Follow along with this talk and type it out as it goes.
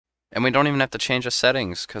And we don't even have to change the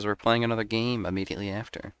settings because we're playing another game immediately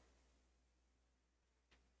after.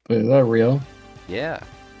 Wait, is that real? Yeah.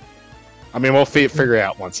 I mean, we'll figure it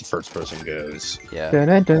out once the first person goes. Yeah.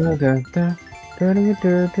 99.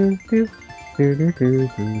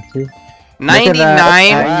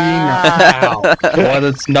 Wow. Well,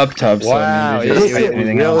 it's Nubtub, so Wow, I mean, it- just it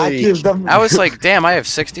anything really- else. I was like, damn, I have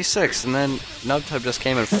 66, and then Nubtub just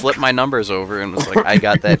came and flipped my numbers over and was like, I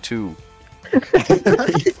got that too.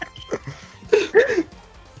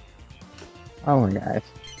 Oh my gosh.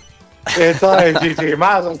 It's all right, GG.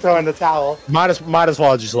 Might as well throw in the towel. Might as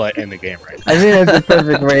well just end the game right now. I think that's the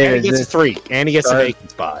perfect way And to he gets a just 3, and he gets a start- vacant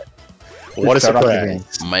spot. What a start off the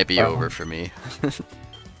surprise. Might be over for me.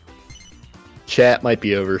 Chat might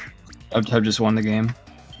be over. Nubtub just won the game.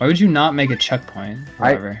 Why would you not make a checkpoint?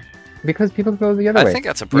 Whatever. because people go the other I way. think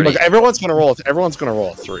that's a pretty... Look, everyone's gonna roll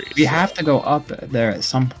a 3. We have to go up there at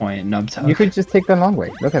some point, Nubtub. You could just take the long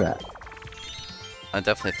way. Look at that. I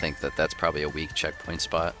definitely think that that's probably a weak checkpoint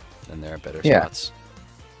spot, and there are better Yeah. spots.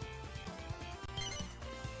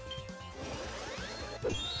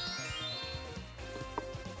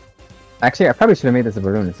 Actually, I probably should have made this a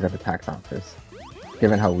balloon instead of a tax office,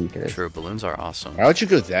 given how weak it is. True, balloons are awesome. Why would you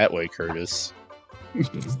go that way, Curtis?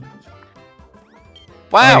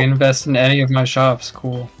 Wow! I invest in any of my shops.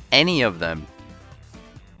 Cool. Any of them.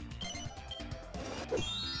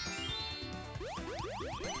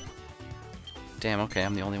 Damn, okay,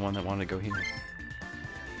 I'm the only one that wanted to go here.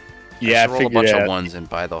 Yeah, I roll a figured bunch out. of ones and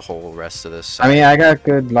buy the whole rest of this. I mean, I got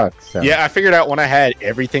good luck, so. Yeah, I figured out when I had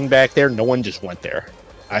everything back there, no one just went there.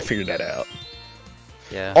 I figured that out.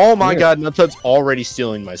 Yeah. Oh my Yeah. god, Nubtub's already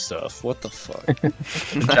stealing my stuff. What the fuck? Good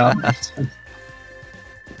job. Nubtub.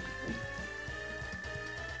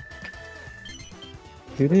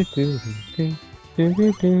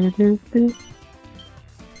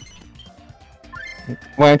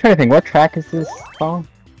 Well, I'm trying to think. What track is this song?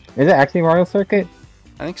 Is it actually Mario Circuit?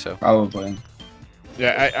 I think so. Probably.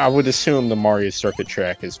 Yeah, I would assume the Mario Circuit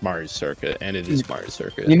track is Mario Circuit, and it is Mario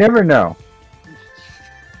Circuit. You never know.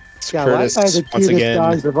 Yeah, Curtis, Wi-Fi the once cutest again,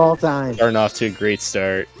 dogs of all time. starting off to a great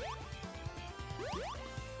start.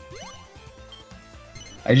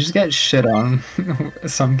 I just get shit on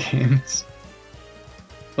some games.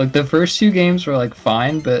 Like the first 2 games were like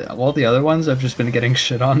fine, but all the other ones I've just been getting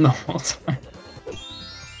shit on the whole time.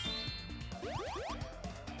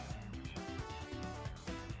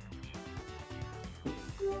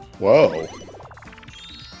 Whoa.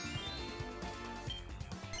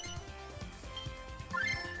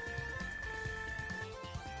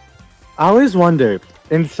 I always wondered,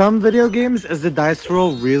 in some video games, is the dice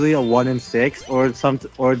roll really a 1 in 6, or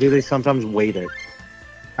do they sometimes weight it?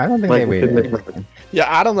 I don't think Like, they waited. Yeah,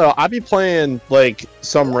 I don't know. I'd be playing like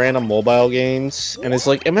some random mobile games, and it's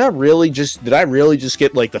like, did I really just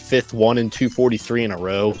get like the 5th 1 in 243 in a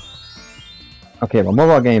row? Okay, well,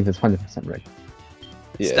 mobile games is 100% rigged.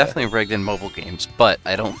 It's definitely rigged in mobile games, but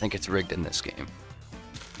I don't think it's rigged in this game.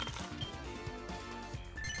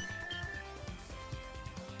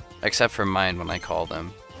 Except for mine when I call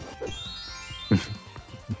them. Is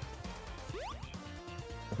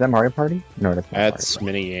that Mario Party? No, that's not That's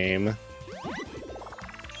Mario minigame.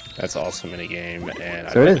 That's also minigame, and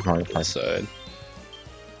Party. So I it bet is Mario the Party. side.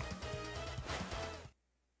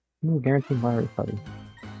 Ooh, guaranteed Mario Party.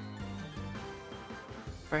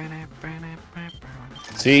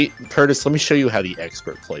 See, Curtis, let me show you how the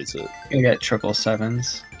expert plays it. You get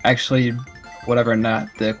 777s. Actually, whatever not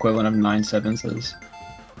the equivalent of 9-7s is.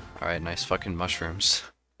 Alright, nice fucking mushrooms.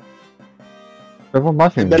 Purple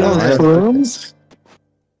mushrooms. Better than right? that. Rooms?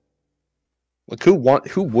 Like, who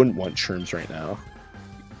wouldn't want shrooms right now?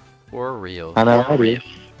 For real. I know.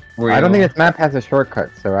 I don't think this map has a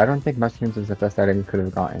shortcut, so I don't think mushrooms is the best item you could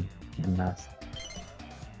have gotten in this.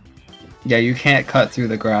 Yeah, you can't cut through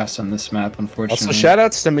the grass on this map, unfortunately. Also,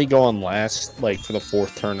 shoutouts to me going last, like, for the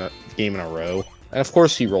 4th game in a row. And of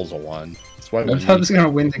course he rolls a 1. That's why we Nubtub's gonna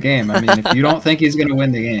win the game. I mean, if you don't think he's gonna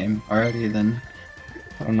win the game already, then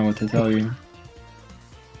I don't know what to tell you.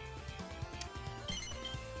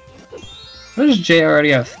 What does Jay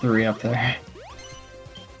already have 3 up there?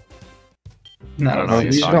 No, I don't know what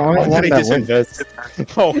he's you're the talking only about. one he that just wins. invested.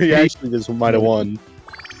 Oh, he actually just might have won.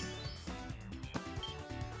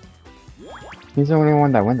 He's the only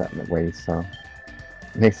one that went that way, so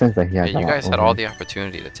it makes sense that he has. Yeah, you a lot guys had over all me. the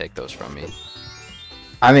opportunity to take those from me.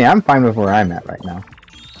 I mean, I'm fine with where I'm at right now.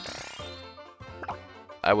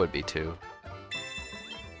 I would be too.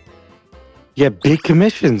 Yeah, big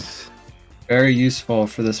commissions. very useful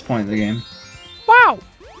for this point in the game. Wow!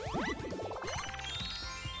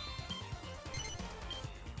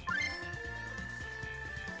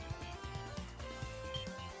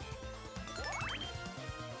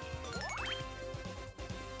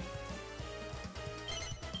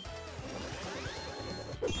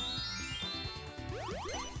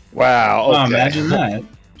 Wow. Oh, Okay. imagine that.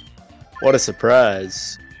 What a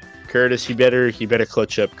surprise. Curtis, you better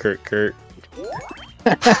clutch up Kurt.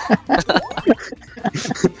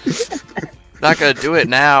 Not gonna do it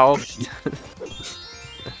now.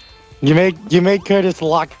 You make Curtis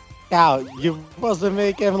lock out. You're supposed to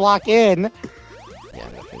make him lock in. Yeah,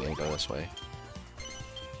 I'm definitely gonna go this way.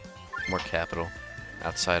 More capital.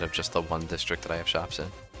 Outside of just the one district that I have shops in.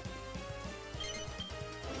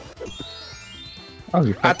 Oh,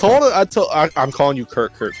 you I'm calling you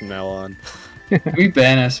Kurt from now on. We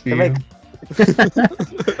ban SB.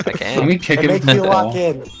 I Can can. we kick It him makes from you the lock wall?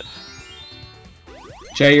 in.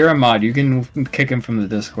 Jay, you're a mod. You can kick him from the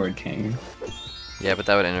Discord, can't you? Yeah, but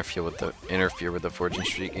that would interfere with the Fortune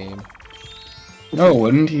Street game. No, it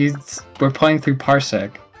wouldn't. We're playing through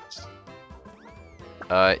Parsec.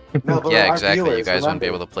 No, but Yeah, our exactly. You viewers, guys wouldn't be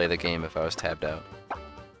remember. able to play the game if I was tabbed out.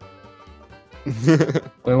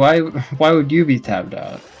 Wait, why would you be tabbed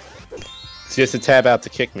out? She has to tab out to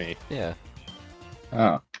kick me. Yeah.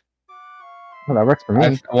 Oh. Well, that works for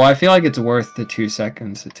me. I feel like it's worth the 2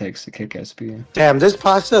 seconds it takes to kick SB. Damn, this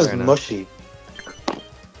pasta is Fair enough. mushy.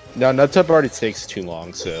 No, Nubtub already takes too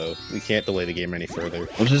long, so we can't delay the game any further.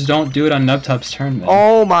 Well, just don't do it on Nubtub's turn, then.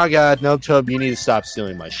 Oh my god, Nubtub, you need to stop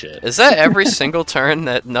stealing my shit. Is that every single turn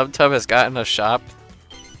that Nubtub has gotten a shop?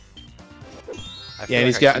 I feel Yeah, and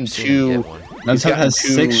he's I keep gotten seeing him two- get one. Nubtub gotten has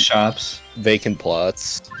 6 2 shops. Vacant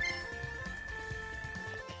plots.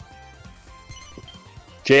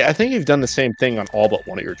 Jay, I think you've done the same thing on all but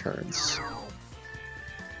one of your turns.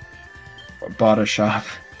 Bought a shop.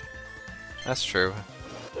 That's true.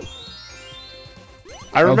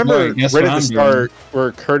 I Oh remember boy, guess right what at the I'm start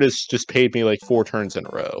where Curtis just paid me like 4 turns in a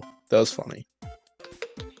row. That was funny.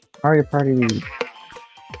 Mario Party.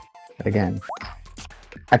 Again.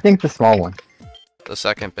 I think the small one. The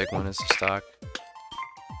second big one is the stock.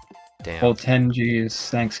 Damn. Full 10 Gs.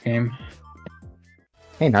 Thanks, game.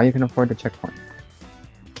 Hey, now you can afford the checkpoint.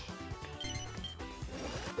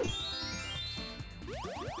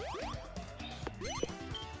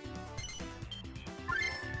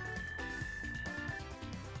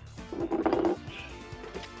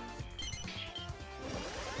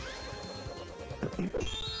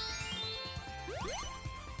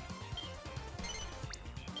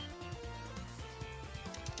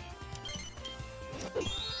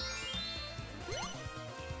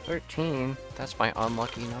 That's my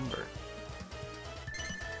unlucky number.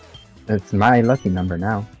 It's my lucky number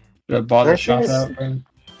now. Should I bought the There shop is- out, bro?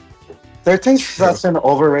 13's such an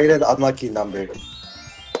overrated, unlucky number.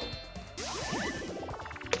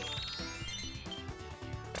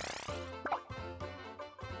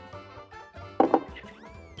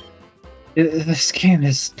 This game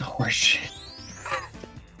is horseshit.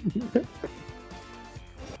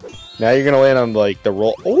 Now you're gonna land on like the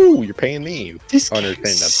roll. Oh, you're paying me. This Oh, no, game you're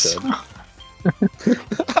paying Nubtub.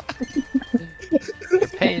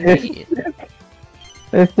 Paying me.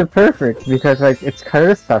 It's the perfect because like it's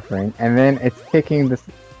Curtis suffering, and then it's taking the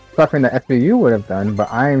suffering that SBU would have done,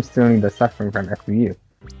 but I'm stealing the suffering from SBU.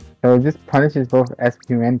 So it just punishes both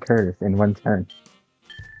SBU and Curtis in one turn.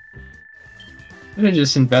 I should have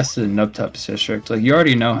just invested in Nubtub's district. Like, you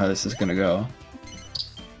already know how this is gonna go.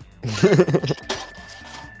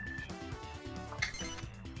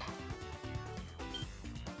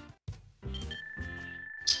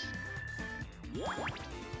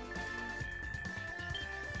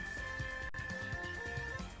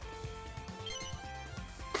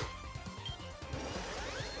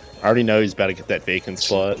 I already know he's about to get that vacant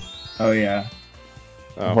slot. Oh yeah.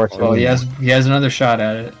 Oh, Unfortunately. Well, he has another shot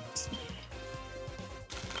at it.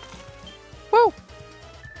 Woo!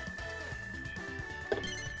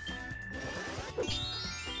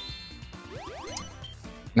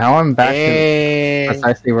 Now I'm back to and...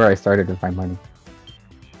 precisely where I started with my money.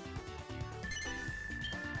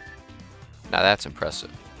 Now that's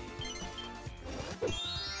impressive.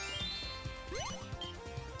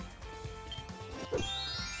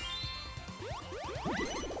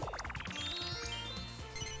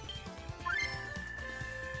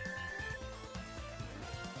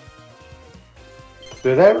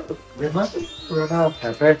 Did I remember run out of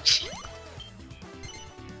pepper?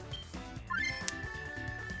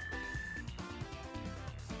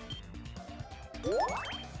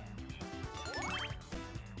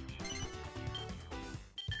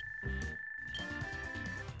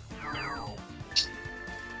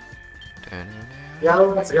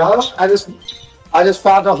 Yo, I just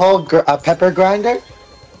found a whole pepper grinder.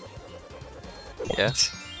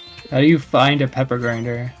 Yes. How do you find a pepper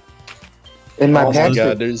grinder? In my Oh my pantry.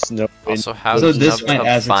 god, there's no. Also, how So does this went Nubtub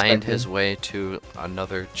as find expected. his way to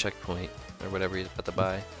another checkpoint or whatever he's about to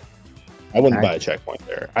buy? I wouldn't buy a checkpoint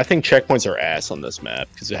there. I think checkpoints are ass on this map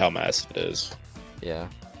because of how massive it is. Yeah,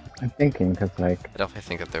 I'm thinking because like I definitely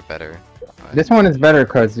think that they're better. But this one is better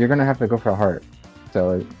because you're gonna have to go for a heart.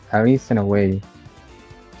 So at least in a way.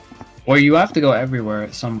 Or you have to go everywhere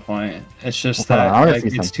at some point. It's just Hold on, that I wanna like, see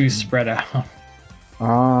it's something. too spread out.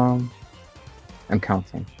 I'm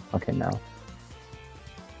counting. Okay, now.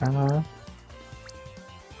 I'm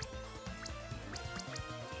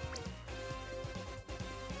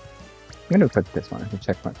gonna put this one as a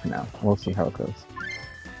checkpoint for now. We'll see how it goes.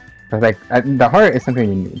 But like the heart is something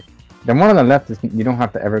you need. The one on the left is you don't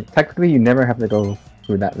have to ever. Technically, you never have to go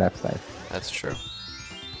through that left side. that's true.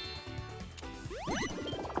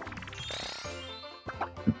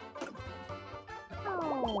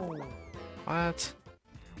 What?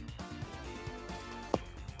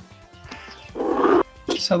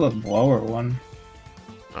 Just have a lower one.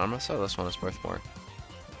 I'm gonna sell this one as worth more.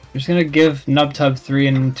 You're just gonna give Nubtub 3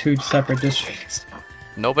 in 2 separate districts.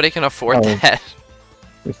 Nobody can afford Oh. that.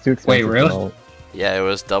 It's too expensive. Wait, really? to go. Yeah, it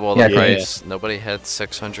was double Yeah, the yeah. price. Nobody had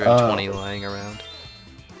 620 lying around.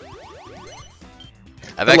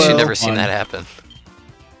 I've actually Hello. never seen Fun. that happen.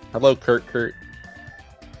 Hello, Curcuit.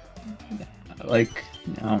 Like,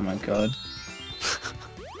 oh my god.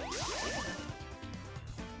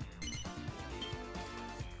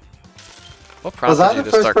 What Was I prompted you the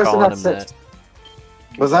to first start person calling that him said? that?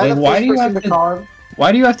 Was I Like, the why first do you person have to to- call him?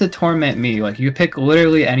 Why do you have to torment me? Like, you pick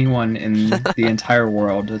literally anyone in the entire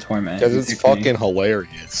world to torment. Because You it's pick me. fucking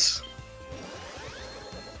hilarious.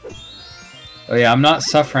 Oh yeah, I'm not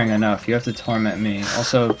suffering enough. You have to torment me.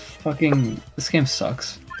 Also, fucking, this game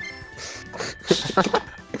sucks.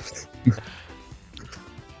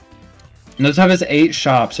 Nubtub has 8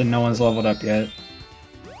 shops and no one's leveled up yet.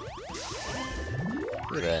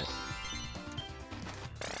 Look at that.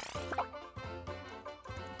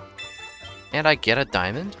 And I get a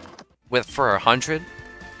diamond for 100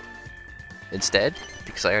 instead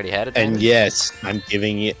because I already had a diamond. And yes, I'm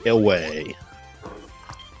giving it away.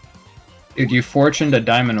 Dude, you fortuned a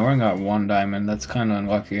diamond ore and got 1 diamond. That's kind of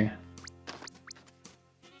unlucky.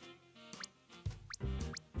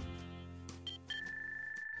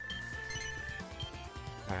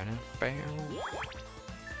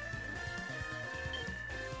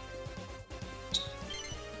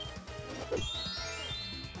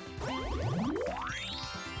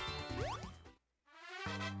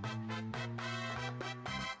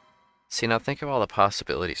 See, now think of all the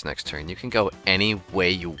possibilities next turn. You can go any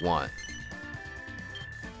way you want.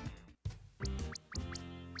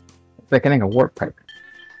 It's like getting a warp pipe.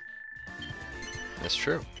 That's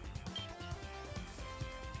true.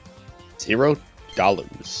 $0.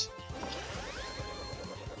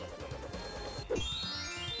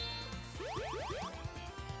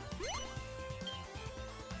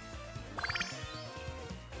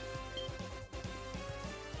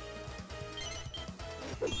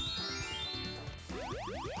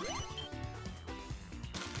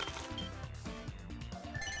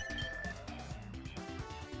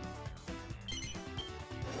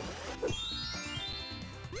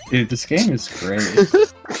 Dude, this game is great.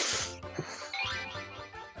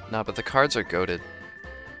 Nah, but the cards are goated.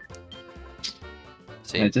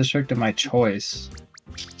 See? A district of my choice.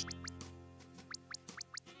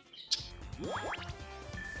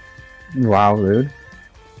 Wow, dude.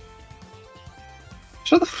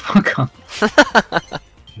 Shut the fuck up.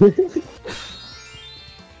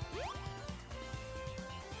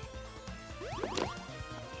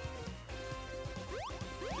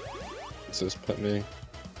 This put me.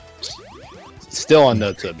 Still on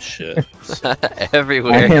Nubtub shit. I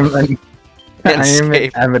Everywhere. am, I am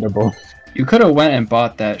Escape. inevitable. You could have went and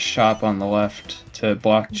bought that shop on the left to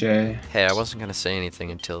block J. Hey, I wasn't gonna say anything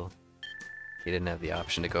until he didn't have the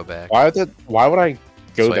option to go back. Why would I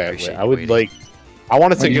go So I that way? appreciate I would waiting. like. I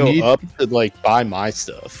wanted to Well, you go need- up to like buy my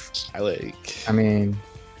stuff. I mean,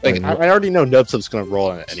 I already know Nubtub's gonna roll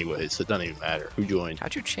on it anyway, so it doesn't even matter who joined.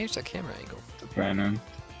 How'd you change that camera angle? Random.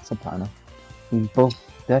 Soprano. He's both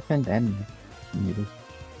deafened and muted.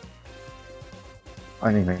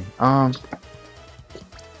 Anyway, I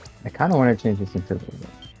kind of want to change this into.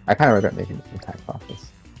 I kind of regret making this attack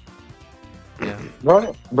office. Yeah.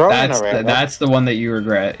 That's the one that you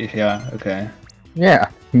regret. Yeah, okay. Yeah,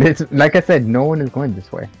 this, like I said, no one is going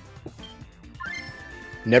this way.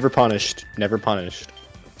 Never punished. Never punished.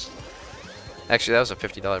 Actually, that was a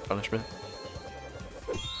 $50 punishment.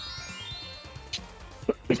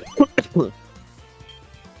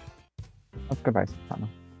 Let's go by Soprano.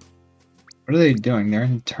 What are they doing? They're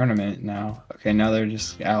in tournament now. Okay, now they're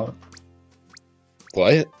just out.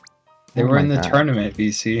 What? They Oh were my in the God. tournament,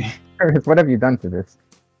 BC. Curtis, what have you done to this?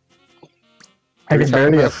 I can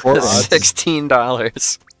barely afford it.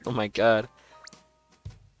 $16. Oh my god.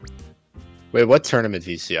 Wait, what tournament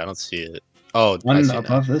do you see? I don't see it. Oh, I One see it now.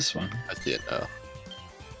 above this one. I see it now.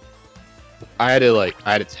 I had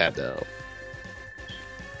to tab that out.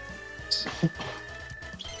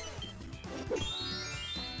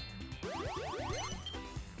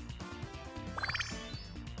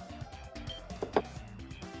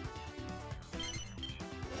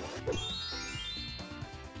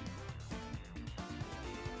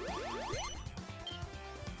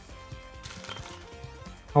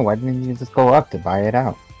 Oh, why didn't you just go up to buy it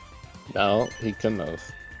out? No, he couldn't have.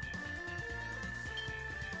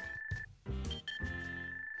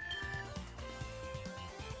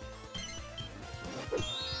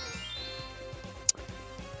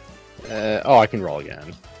 Oh, I can roll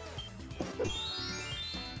again.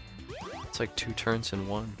 It's like 2 turns in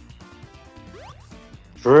 1.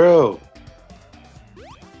 True.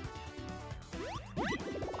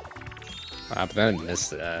 Ah, but then I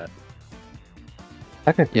missed that.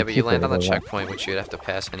 Yeah, but you land on the checkpoint, which you'd have to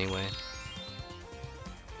pass anyway.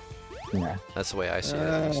 Yeah. That's the way I see it,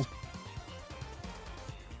 at least.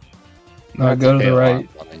 No, That's go to okay, the a lot right.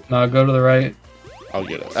 of money. No, go to the right. I'll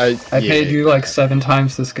get it. I paid you like 7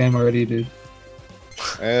 times this game already, dude.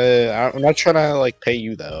 I'm not trying to like pay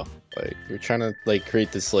you though. Like we're trying to like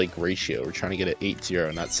create this like ratio. We're trying to get it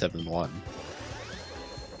 8-0, not 7-1.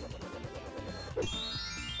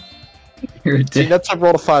 You're a See, dick. that's a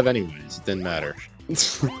roll to 5 anyways. It didn't matter.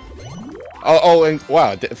 oh, and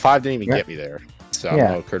wow, 5 didn't even Yeah. get me there. So I Yeah,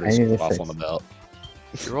 don't know, Curtis I need a was off 6. on the belt.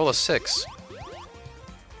 You roll a 6.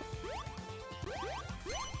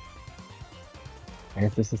 I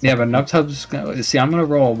guess this is Yeah, but Nubtub's gonna see. I'm gonna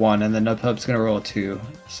roll a 1, and then Nubtub's gonna roll a 2.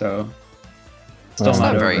 So still That's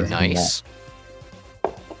not not very over. nice.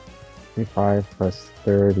 35 plus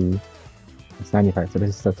 30. It's 95, so this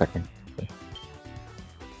is the second.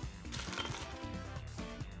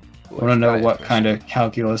 I want to know what kind of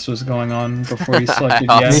calculus was going on before you selected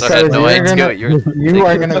I yes. also had no you're idea gonna, what you were you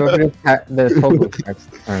are gonna go through the total next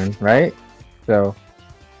turn, right? So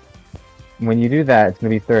when you do that, it's gonna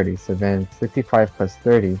be 30. So then 65 plus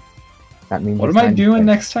 30. That means What it's am I doing 96.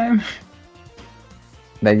 next time?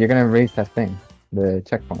 That you're gonna raise that thing, the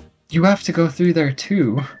checkpoint. You have to go through there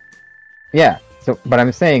too. Yeah. So, but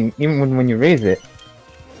I'm saying even when you raise it,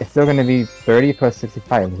 it's still gonna be 30 plus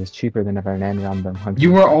 65, which is cheaper than if I landed on the 100.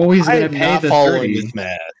 You were always I gonna am pay not the following 30. this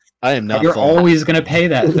math. I am not. You're following. always gonna pay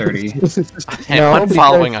that 30. Hey, No, I'm because-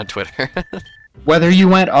 following on Twitter. Whether you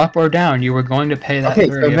went up or down, you were going to pay that Okay,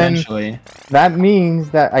 30 so then- eventually. That means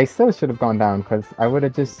that I still should have gone down because I would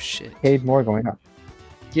have just Shit. paid more going up.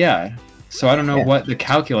 Yeah. So I don't know Yeah. what the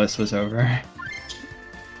calculus was over.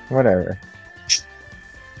 Whatever.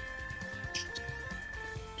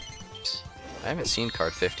 I haven't seen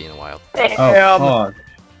card 50 in a while. Oh, fuck.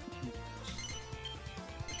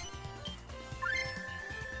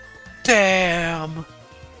 Damn!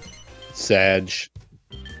 Sag.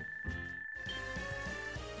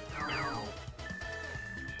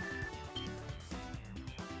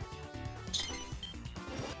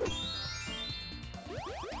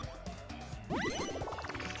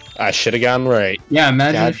 I should have gotten right. Yeah,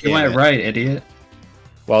 imagine God if you damn went it. right, idiot.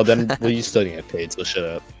 Well, then well, you still didn't get paid, so shut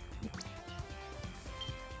up.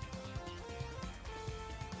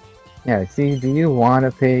 Yeah, see, do you want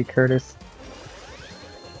to pay Curtis?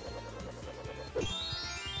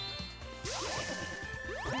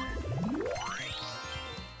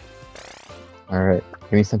 Alright,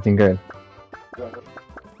 give me something good.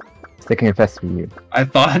 Sticking a fest for you. I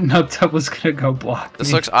thought Nubtub was gonna go block This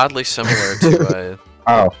me. looks oddly similar to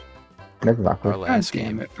Oh, this is our awkward. God last damn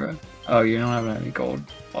game. it, bro. Oh, you don't have any gold.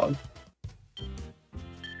 Log.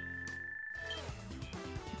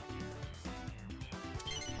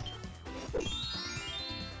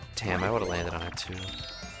 Damn, I would have landed on it too.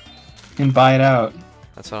 You can buy it out.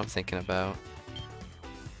 That's what I'm thinking about.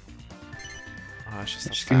 Oh, it's just,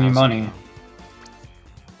 Just give me 1,000 money. now.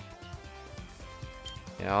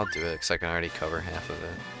 Yeah, I'll do it because I can already cover half of it.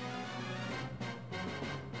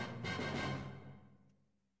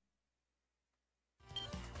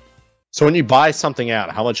 So when you buy something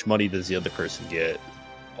out, how much money does the other person get?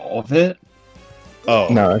 All of it? Oh,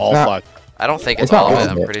 No, it's all not. 5. I don't think it's It's not all of all it.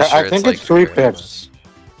 of I'm it. pretty I sure think it's it's like 3/5.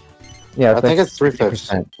 Yeah, I think it's 3/5.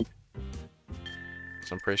 50%.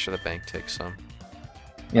 So I'm pretty sure the bank takes some.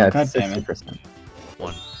 Yeah, God it's damn it. 60%.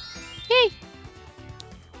 One.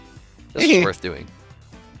 This is worth doing.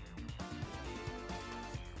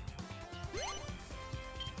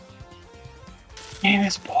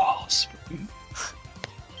 Famous balls.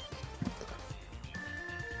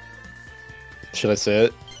 Should I say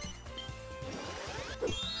it?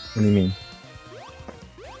 What do you mean?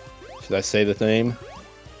 Did I say the name?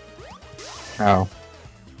 Oh.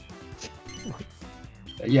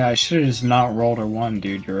 Yeah, I should have just not rolled a 1,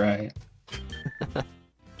 dude. You're right.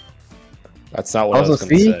 That's not what I Also, was going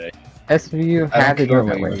to see? say. SVU I had to don't care go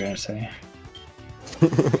what that you were way. gonna say.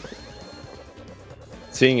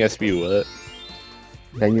 Seeing SB what?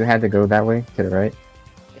 That you had to go that way to the right.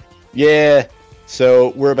 Yeah. So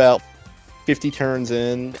we're about 50 turns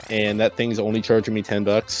in, and that thing's only charging me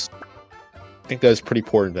 $10. I think that's a pretty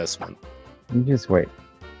poor investment. You just wait.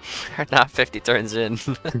 We're not 50 turns in.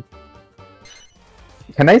 Can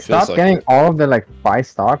I stop like getting it. all of the like 5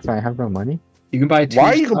 stocks when I have no money? You can buy 2 Why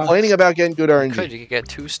are you stocks. complaining about getting good You RNG? could, you could get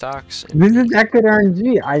 2 stocks. in This is the- that good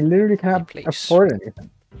RNG. I literally cannot Place. afford anything.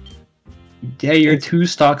 Yeah, you're 2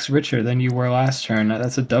 stocks richer than you were last turn.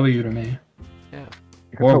 That's a W to me. Yeah.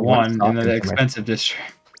 I could Or put 1 stock in the into my- expensive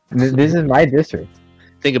district. This is my district.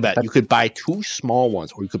 Think about it. You could buy 2 small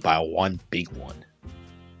ones, or you could buy 1 big one.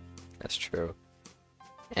 That's true.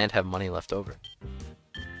 And have money left over.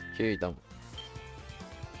 Here you don't.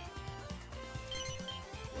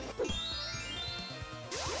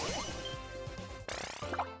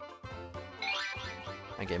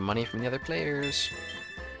 I get money from the other players.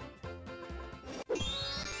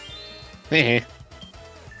 Heh.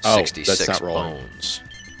 Oh, 66 that's not rolling. bones.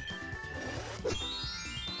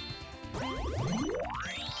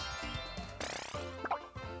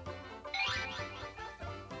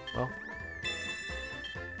 Well,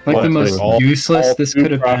 Like What, the like most all- useless all this 2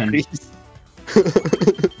 could have been. properties?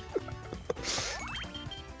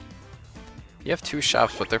 you have 2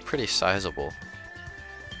 shops, but they're pretty sizable.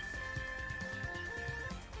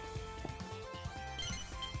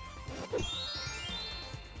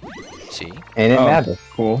 See? And it Oh. matters.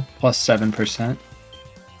 Cool. Plus 7%.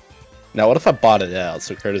 Now, what if I bought it out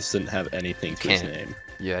so Curtis didn't have anything to his Can't. name?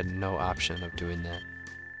 You had no option of doing that.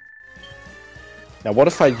 Now, what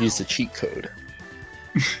if I used a cheat code?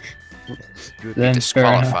 You would be Then fair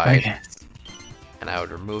enough, I disqualified, guess. and I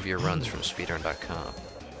would remove your runs from speedrun.com.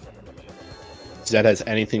 So that has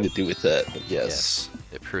anything to do with that, but yes.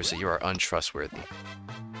 It proves that you are untrustworthy.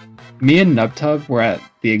 Me and Nubtub were at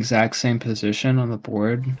the exact same position on the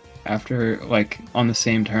board after, like, on the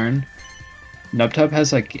same turn. Nubtub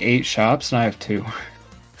has like 8 shops and I have 2.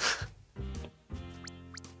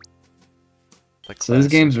 Like So this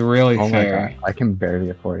class. game's really Oh my fair. god, I can barely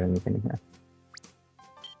afford anything here.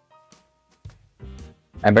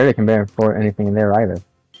 I barely can barely afford anything in there either.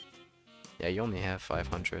 Yeah, you only have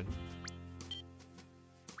 500.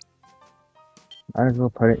 Might as well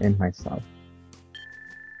put it in myself.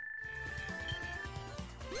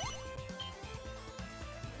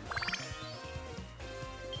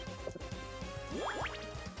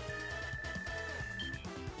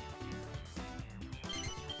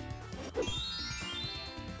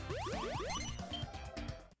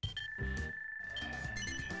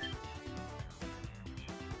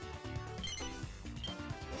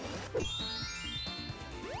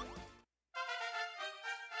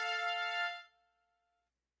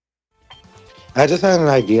 I just had an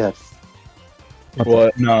idea.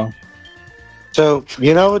 What? No. So,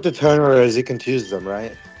 you know what the turn order is, you can choose them,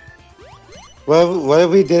 right? Well, what if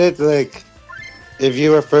we did it like, if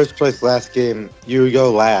you were first place last game, you would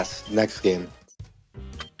go last next game?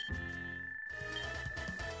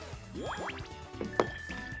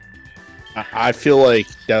 I feel like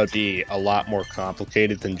that would be a lot more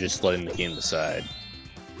complicated than just letting the game decide.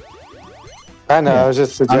 I know, Yeah. I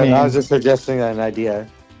was just suggesting an idea.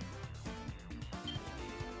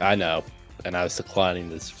 I know, and I was declining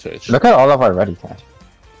this fish. Look at all of our ready cash.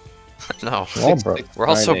 No, We're all broke. we're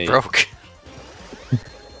all so 9, 8. broke.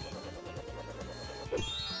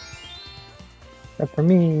 Except for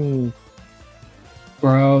me.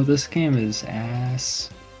 Bro, this game is ass.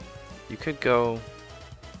 You could go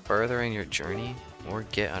further in your journey or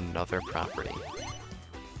get another property.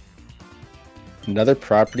 Another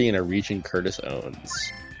property in a region Curtis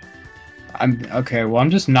owns. I'm okay, well I'm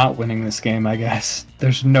just not winning this game, I guess.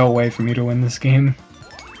 There's no way for me to win this game.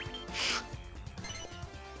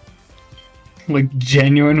 Like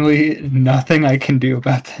genuinely nothing I can do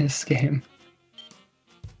about this game.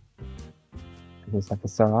 I just have to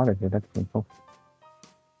sell out of here. That's painful.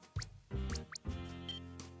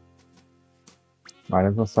 Might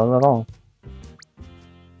as well sell it all.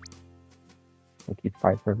 I keep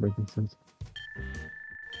 5 for emergencies.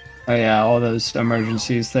 Oh yeah, all those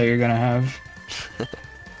emergencies that you're gonna have.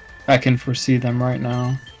 I can foresee them right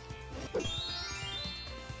now. This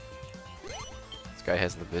guy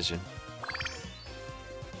has the vision.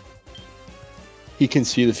 He can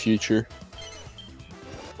see the future.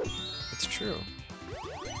 It's true.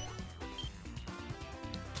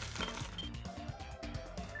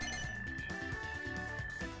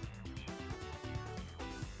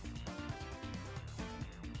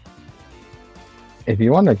 If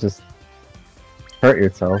you want to just hurt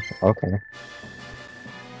yourself, okay.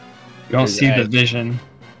 You don't see the vision.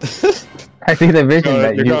 I see the vision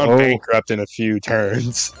that You're you going owe. bankrupt in a few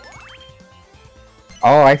turns.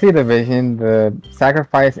 Oh, I see the vision. The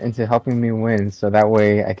sacrifice into helping me win, so that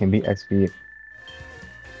way I can beat XP.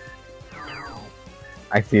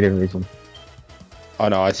 I see the vision. Oh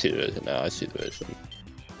no, I see the vision now. I see the vision.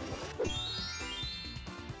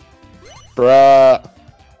 Bruh.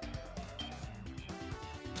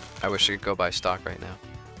 I wish I could go buy stock right now.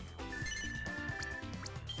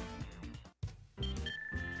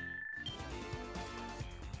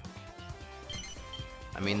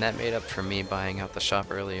 I mean, that made up for me buying out the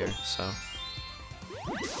shop earlier, so...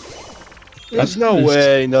 There's no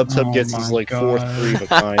way Nubtub Oh gets his my like God. fourth three of a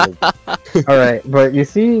kind. Alright, but you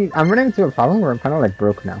see, I'm running into a problem where I'm kind of like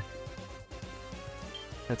broke now.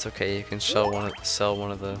 That's okay, you can sell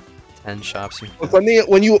one of the 10 shops you Look, when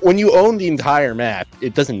you own the entire map,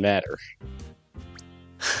 it doesn't matter.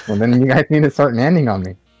 Well, then you guys need to start landing on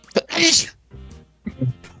me. That's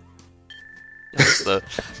the...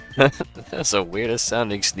 That's the weirdest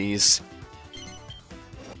sounding sneeze.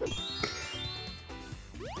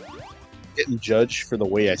 Getting judged for the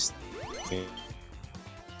way I.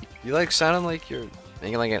 You like sounding like you're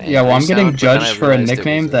making like an Yeah, well, I'm angry getting sound, but then judged I for a realized it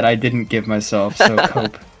nickname was that I didn't give myself, so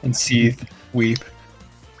cope and seethe, weep.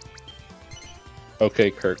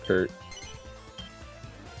 Okay, Curcuit.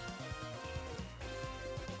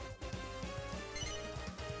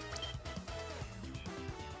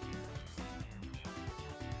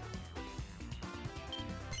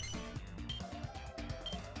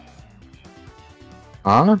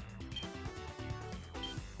 Huh?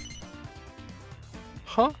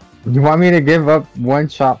 Huh? You want me to give up one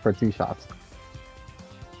shop for 2 shops?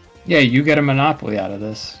 Yeah, you get a monopoly out of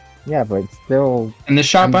this. Yeah, but still... And the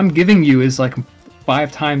shop I'm giving you is like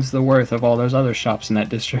 5 times the worth of all those other shops in that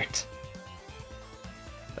district.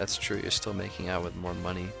 That's true, you're still making out with more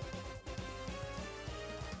money.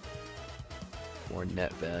 More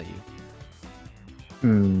net value.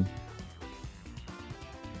 Hmm.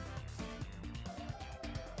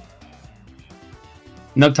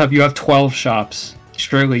 Nubtub, you have 12 shops.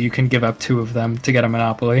 Surely you can give up 2 of them to get a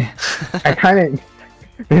monopoly. I kind of...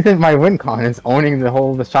 This is my win con, is owning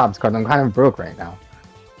the shops, because I'm kind of broke right now.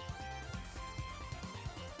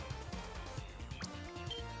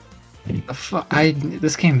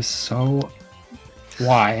 This game is so...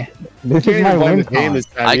 Why? This is my win con.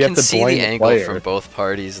 I can see the angle from both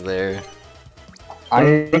parties there.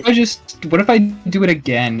 What if I do it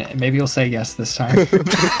again? Maybe you'll say yes this time.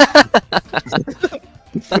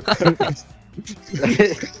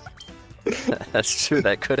 That's true,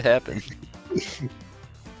 that could happen.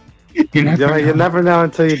 You never know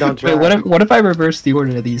until you don't try. Wait, what if I reverse the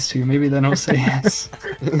order of these two? Maybe then I'll say yes.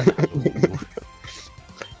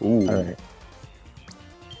 Ooh. Alright.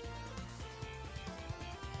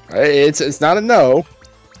 It's not a no.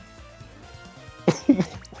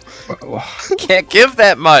 Can't give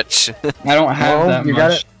that much! I don't have that you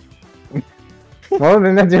much. Well,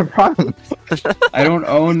 then that's your problem. I don't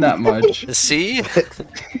own that much. See?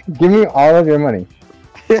 Give me all of your money.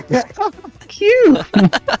 Cute!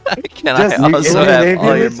 Can I also have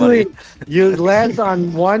all your money? You land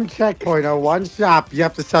on one checkpoint or one shop, you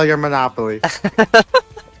have to sell your monopoly.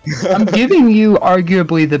 I'm giving you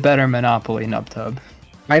arguably the better monopoly, Nubtub.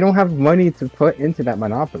 I don't have money to put into that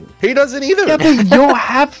monopoly. He doesn't either. Yeah, but you'll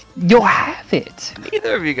have it.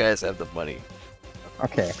 Neither of you guys have the money.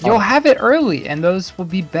 Okay. You'll have it early, and those will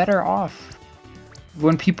be better off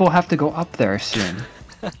when people have to go up there soon.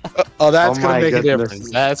 Oh, that's Oh gonna my make a goodness.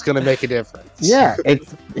 difference. That's gonna make a difference. Yeah,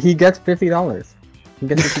 he gets $50. He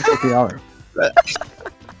gets $50.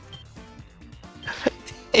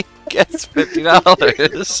 He gets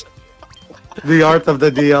 $50. The art of the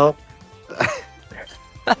deal.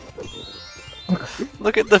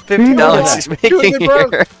 Look at the $50 he's making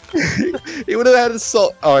here. He would have had his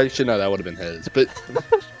soul. Oh, actually, no, that would have been his. But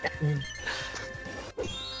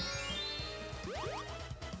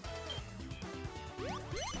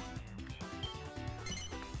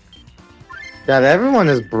God, everyone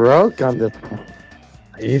is broke on this.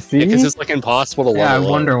 You see? because it's like impossible to level Yeah, I up.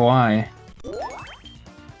 wonder why.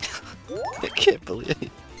 I can't believe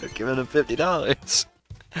they're giving him $50.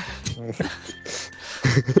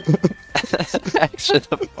 Actually,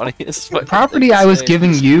 the funniest The property I was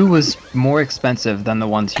giving you was more expensive than the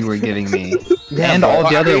ones you were giving me. And all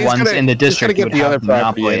the other ones in the district He's would gonna get the other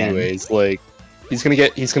have property monopoly in. anyways. Like he's gonna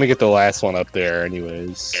get the last one up there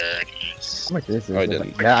anyways. How much is Oh, I this?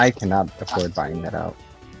 didn't. Yeah, I cannot afford buying that out.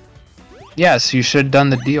 Yes, you should have done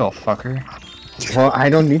the deal, fucker. Well, I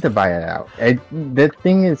don't need to buy it out. The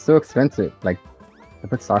thing is so expensive. Like, I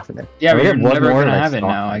put stocks in it. Yeah, Can but we you're get one never more, gonna like, have it stock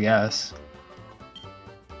now, one? I guess.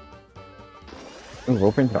 Ooh,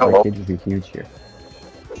 open to arcade would be huge here.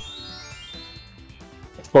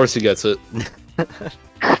 Of course he gets it.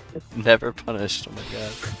 Never punished. Oh my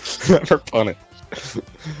god. Never punished.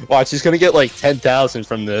 Watch, he's gonna get like 10,000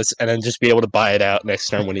 from this, and then just be able to buy it out next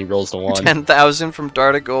turn when he rolls the 1. 10,000 from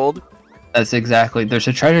Dart of Gold. That's exactly. There's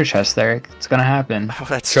a treasure chest there. It's gonna happen. Oh,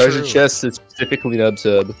 that's Treasure true. chest is specifically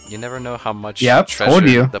Nubtub. You never know how much Yep, treasure told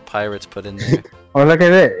you. the pirates put in there. Oh, look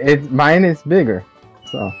at it. Mine is bigger.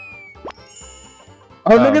 So.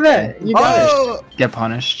 Oh, look at that! You got it. Get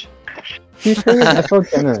punished. He's so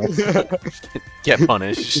generous. Get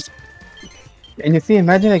punished. And you see,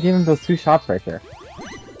 imagine I gave him those 2 shops right there.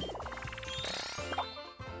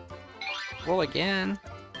 Roll again.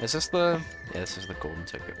 Is this the... Yeah, this is the golden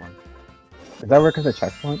ticket one. Does that work as a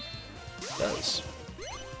checkpoint? It does.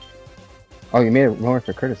 Oh, you made it more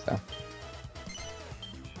for Curtis though.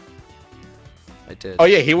 I did. Oh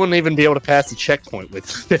yeah, he wouldn't even be able to pass the checkpoint with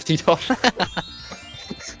 $50.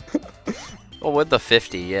 Well, with the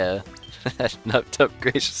 50, yeah. Nubtub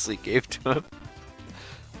graciously gave to him.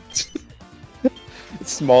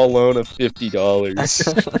 Small loan of $50.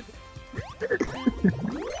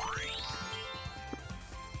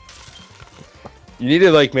 You need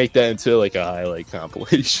to like make that into like a highlight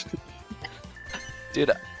compilation.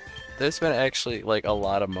 Dude, there's been actually like a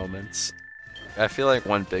lot of moments. I feel like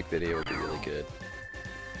one big video would be really good.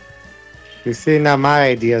 You see, now my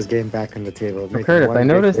idea is getting back on the table. So making Curtis, one I big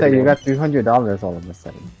noticed that you video. got $300 all of a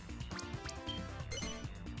sudden.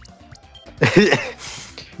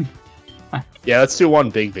 Yeah, let's do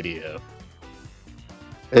one big video.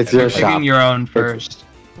 It's your You're shop. picking your own first.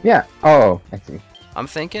 Yeah. Oh, I see. I'm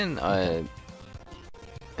thinking,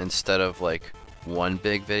 instead of like one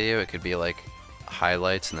big video, it could be like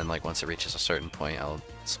highlights, and then like once it reaches a certain point, I'll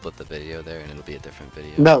split the video there, and it'll be a different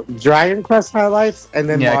video. No, Dragon Quest highlights and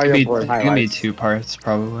then Yeah, it Mario could be, Board it could be highlights. 2 parts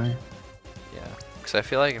probably. Yeah, because I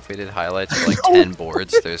feel like if we did highlights for like 10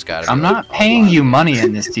 boards, there's gotta be. I'm like, not a paying lot. you money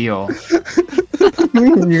in this deal.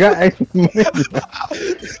 You got extra money.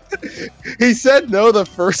 He said no the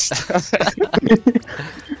first time.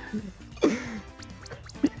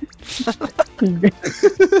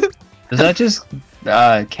 Does that just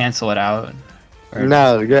cancel it out? Or-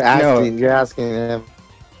 No, you're asking. You're asking him.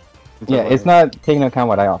 Yeah, it's not taking into account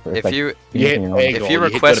what I offer. It's If like, you Yeah, you know, hey, if gold, you you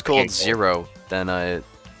hit request go to gold pay 0, then that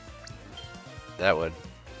would.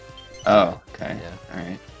 Oh, okay. Yeah.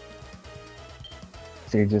 Alright.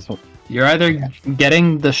 so you just You're either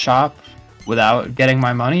getting the shop without getting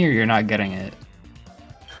my money, or you're not getting it.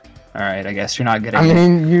 Alright, I guess you're not getting I it.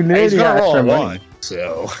 mean, you Hey, he's literally got gonna roll extra a money. 1,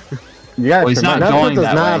 so You got Well, he's extra not money. going Nubtub does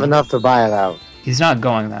that not way. have enough to buy it out. He's not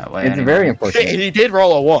going that way. It's anymore. very Hey, unfortunate. he did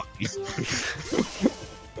roll a 1.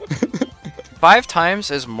 5 times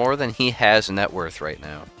is more than he has net worth right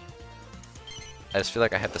now. I just feel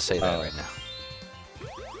like I have to say that right now.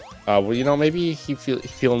 Well, you know, maybe he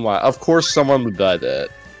feeling wild. Of course, someone would buy that.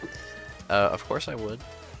 Of course I would.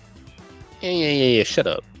 Yeah. Shut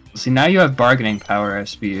up. See, now you have bargaining power,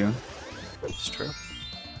 SBU. It's true.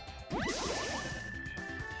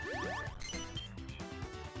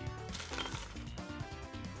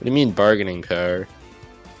 What do you mean bargaining power?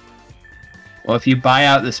 Well, if you buy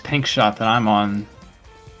out this pink shop that I'm on...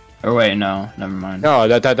 Or wait, no, never mind. No,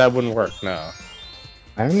 that wouldn't work. No.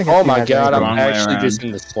 I don't think Oh I've my seen that god, I'm wrong way actually around. just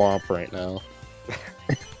in the swamp right now.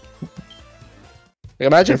 Like,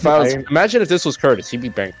 imagine if this was Curtis, he'd be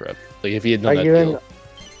bankrupt. Like if he had Are done that you in? deal.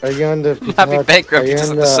 Are you in the? Not be bankrupt, he Are you just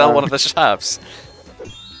have in to sell the- one of the shops.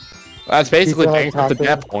 That's basically Pizza Hut bankrupt at topping?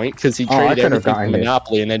 that point because he Oh, I traded could've everything gotten for it.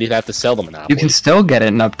 Monopoly and then he'd have to sell the Monopoly. You can still get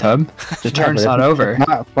it, Nubtub. The Yeah, turn's but not it's- over. It's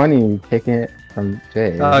not funny taking it from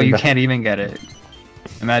Jay. Oh, you can't even get it.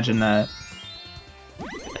 Imagine that.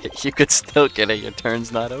 You could still get it, your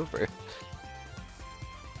turn's not over.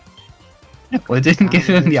 Well, it didn't give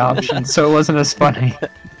him the option, so it wasn't as funny.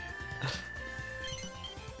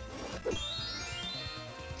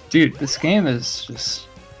 Dude, this game is just...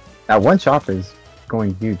 That one shop is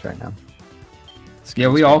going huge right now. Yeah,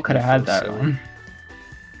 we all could have had that one.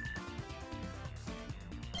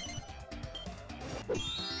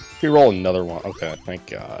 If you roll another one, okay, thank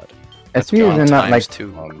God. SB is not like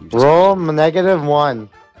two. Roll -1.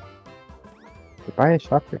 you buy a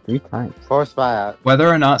shop for 3 times. Force buyout. Whether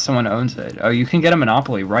or not someone owns it. Oh, you can get a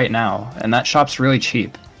Monopoly right now, and that shop's really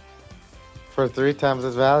cheap. For 3 times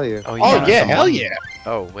its value. Oh yeah, that's hell the yeah!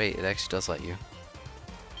 Oh wait, it actually does let you.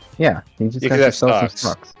 Yeah, you just You have could to have sell some stocks.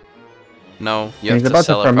 stocks. No, you He's have about to to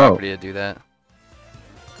sell a promote. property to do that.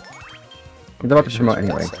 He's about to Pretty promote sure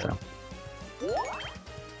anyway, it's so.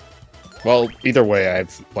 Well, either way, I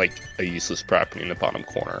have like a useless property in the bottom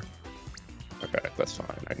corner. Okay, that's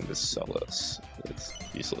fine. I can just sell this. It's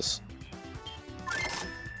useless.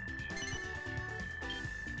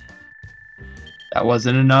 That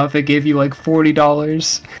wasn't enough. It gave you like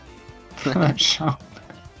 $40 for that shop.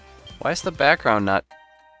 Why is the background not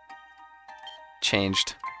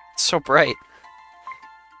changed? It's so bright.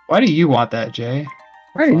 Why do you want that, Jay?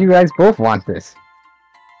 Why do you guys both want this?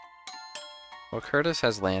 Well, Curtis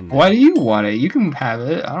has land now. Why do you want it? You can have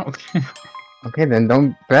it. I don't care. Okay, then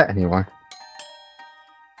don't bet anymore.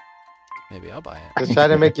 Maybe I'll buy it. Just try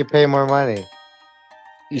to make you pay more money.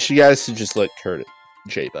 You guys should just let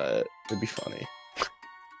Jay buy it. It'd be funny.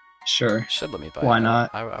 Sure. Should let me buy Why it.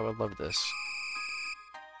 not? I would love this.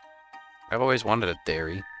 I've always wanted a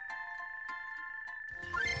dairy.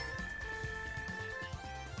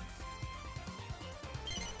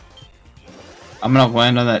 I'm gonna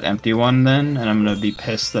land on that empty one then, and I'm gonna be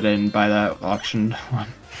pissed that I didn't buy that auctioned one.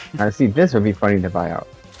 I see this would be funny to buy out,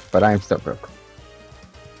 but I am still broke.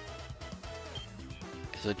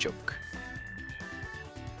 It's a joke.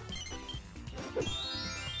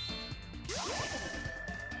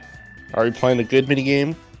 Are you playing a good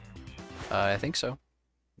minigame? I think so.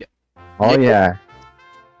 Oh yeah,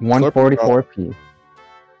 144p.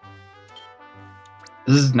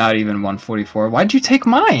 This is not even 144. Why'd you take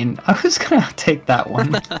mine? I was gonna take that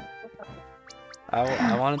one.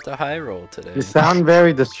 I wanted the high roll today. You sound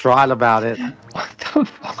very distraught about it. What the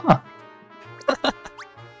fuck?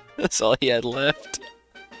 That's all he had left.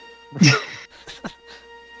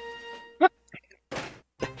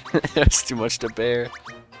 That's too much to bear.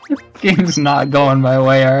 Game's not going my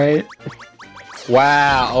way, alright?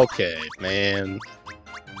 Wow. Okay, man.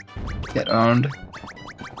 Get owned.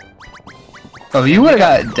 Oh, you would've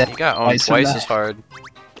got dead. You got owned Twice twice as hard.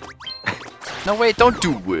 No, wait, don't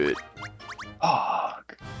do it.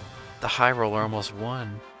 Fuck. The high roller almost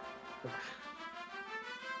won.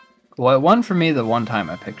 Well, it won for me the one time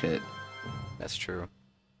I picked it, That's true.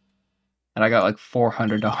 and I got like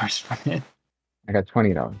 $400 from it. I got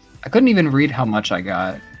 $20. I couldn't even read how much I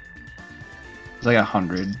got. It was like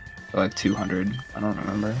 100 or like 200. I don't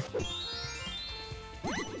remember.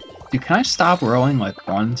 Dude, can I stop rolling like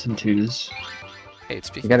ones and twos? Hey,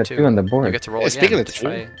 speaking You got a of 2 on the you board. get to roll Yeah, again. speaking You of get to two.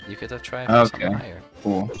 try. You get to try for Okay. something higher.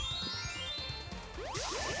 Cool.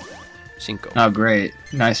 Cinco. Oh, great.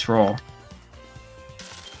 Nice roll.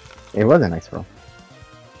 It was a nice roll.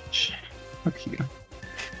 Shh. Fuck you.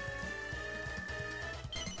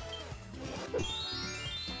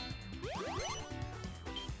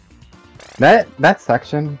 That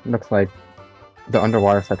section looks like the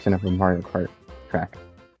underwater section of a Mario Kart track.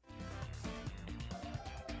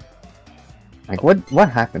 Like what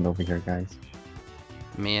happened over here, guys?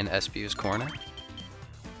 Me and SBU's corner.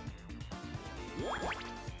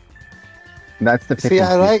 That's the See, I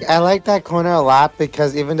Pikmin like that corner a lot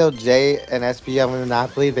because even though Jay and SP have a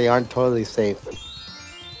monopoly, they aren't totally safe.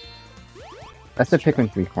 That's the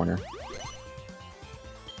Pikmin 3 corner.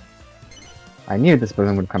 I knew this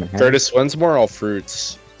balloon would come in handy. Curtis, when's more all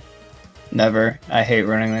fruits? Never. I hate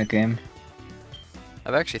running that game.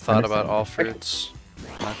 I've actually thought about Understand. all fruits.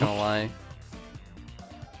 I'm not gonna lie.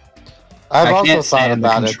 I've I also can't thought stand the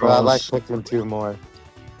about it, but I like controls. Pikmin 2 more.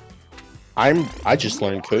 I just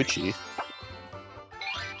learned Kochi.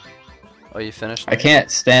 Oh, you finished? I can't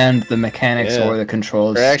stand the mechanics Yeah. or the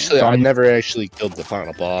controls. Or actually, So I never actually killed the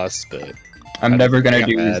final boss, but I'm never gonna got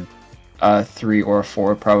do mad. 3 or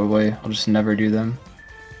 4 probably. I'll just never do them.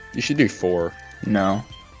 You should do 4. No.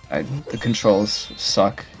 The controls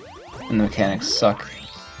suck. And the mechanics suck.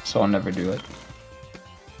 So I'll never do it.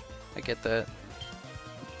 I get that.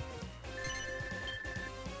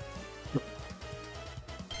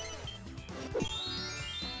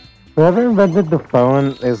 Whoever invented the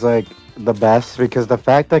phone is like the best because the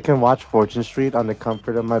fact I can watch Fortune Street on the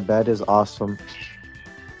comfort of my bed is awesome.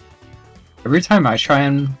 Every time I try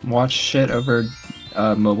and watch shit over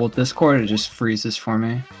mobile Discord, it just freezes for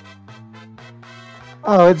me.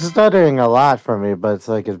 Oh, it's stuttering a lot for me, but it's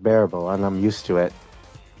like it's bearable and I'm used to it.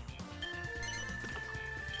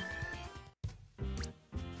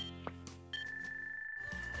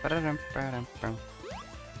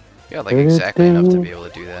 Yeah, like exactly enough to be able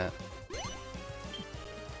to do that.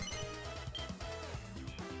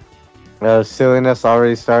 Silliness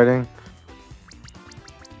already starting.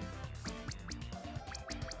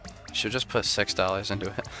 Should just put $6 into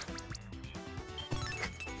it.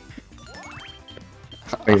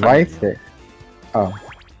 Wait, why is it? Oh,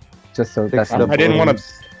 just so that's Fix the I didn't wanna-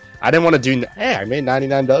 balloons. I didn't want to do. Hey, I made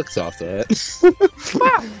 $99 off that.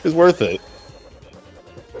 It's worth it.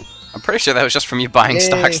 I'm pretty sure that was just from you buying Yay.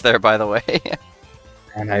 stocks there, by the way.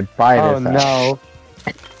 And I buy Oh this. no.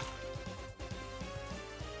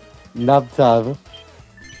 Nubtub.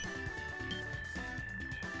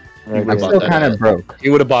 would've I'm bought still that kind out. of broke. He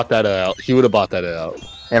would have bought that out. He would have bought that out.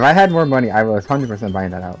 If I had more money, I was 100%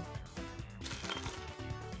 buying that out.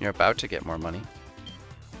 You're about to get more money.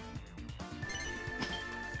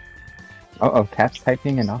 Oh, Caps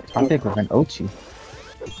typing and off topic with an Ochi.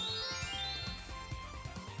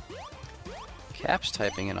 Caps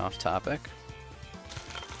typing an off topic.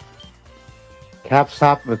 Cap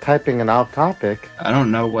stop the typing and off topic. I don't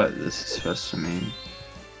know what this is supposed to mean.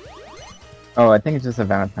 Oh, I think it's just a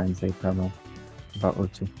Valentine's Day promo about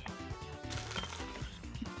Ochi.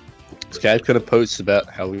 This guy could have posted about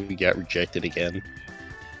how we got rejected again.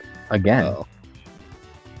 Again. Oh.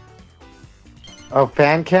 Oh,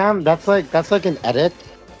 fan cam? That's like an edit,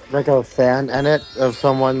 like a fan edit of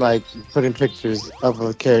someone like putting pictures of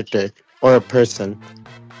a character or a person.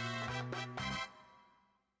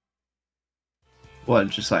 What,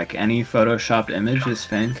 just like any photoshopped image is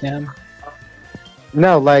fan cam?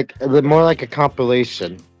 No, like more like a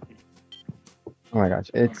compilation. Oh my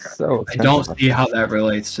gosh, it's so I don't expensive. see how that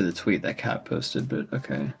relates to the tweet that Cat posted, but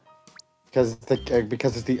okay. Because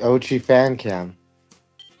it's the Ochi fan cam.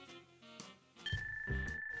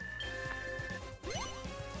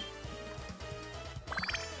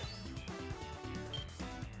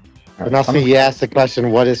 And also, he asked the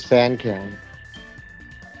question, "What is fan cam?"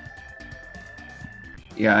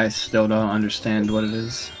 Yeah, I still don't understand what it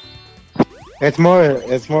is. It's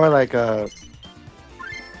more like a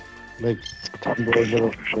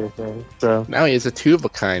little thing. So Now he has a two of a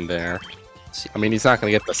kind there. I mean, he's not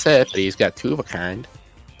gonna get the set, but he's got two of a kind.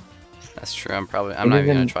 That's true. I'm not even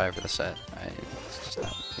gonna even- try for the set. It's just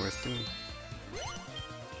not worth doing.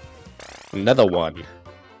 Another one.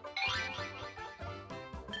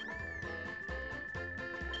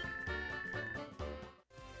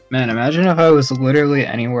 Man, imagine if I was literally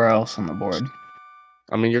anywhere else on the board.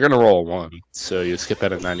 I mean, you're gonna roll a one, so you skip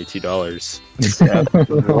out at $92.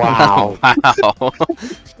 wow. Wow.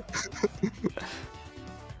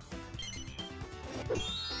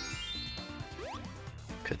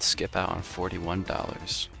 Could skip out on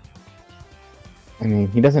 $41. I mean,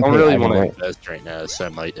 he doesn't I pay don't really either want to way. invest right now, so I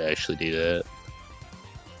might actually do that.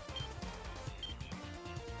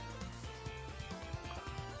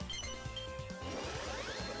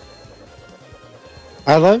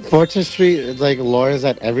 I love Fortune Street. Like lore is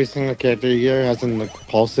that every single character here has an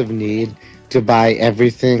compulsive need to buy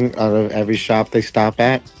everything out of every shop they stop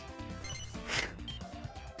at.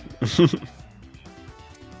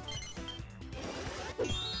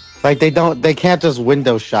 Like they can't just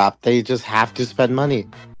window shop. They just have to spend money.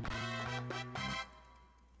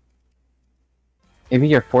 Maybe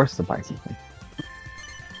you're forced to buy something.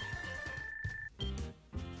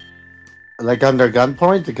 Like under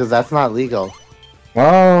gunpoint, because that's not legal.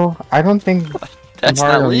 Well, I don't think That's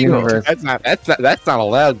Mario not legal. Universe. That's not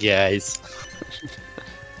allowed, guys.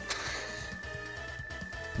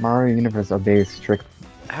 Mario Universe obeys strict.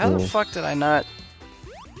 How the rules. fuck did I not...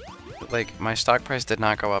 Like, my stock price did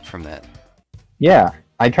not go up from that. Yeah,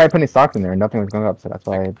 I tried putting stocks in there and nothing was going up, so that's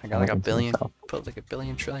why I got like a went into billion, myself. put like a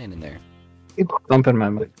billion trillion in there. Keep bumping my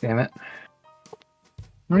mic, damn it. I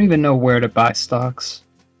don't even know where to buy stocks.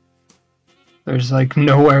 There's like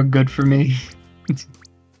nowhere good for me.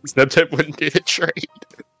 Nubtub wouldn't do the trade.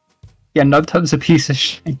 Yeah, Nubtub's a piece of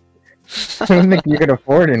shit. I don't think you could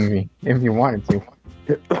afford it me if you wanted to.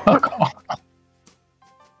 Fuck off.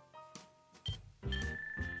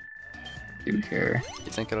 Dude, here.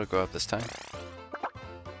 You think it'll go up this time?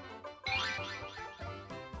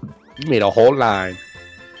 You made a whole line.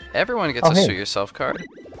 Everyone gets Oh, a hey. suit yourself card.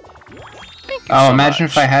 Thank you Oh, so imagine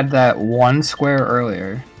much. if I had that one square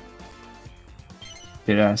earlier.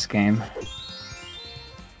 Good ass game.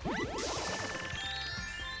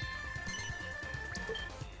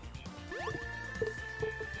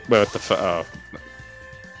 But what the oh.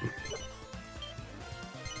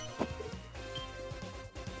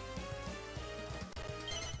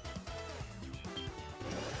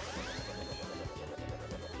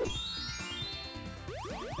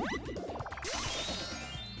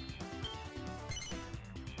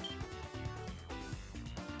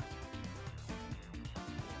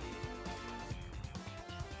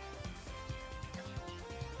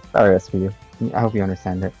 Sorry, that's for you. I hope you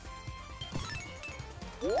understand it.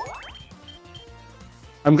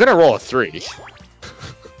 I'm gonna roll a 3.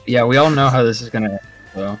 Yeah, we all know how this is gonna end,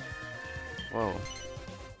 so. Whoa.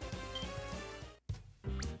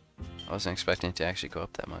 I wasn't expecting it to actually go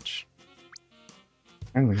up that much.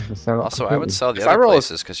 I'm gonna just sell it Also, I would completely. sell the If I other roll a-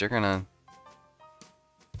 places because you're gonna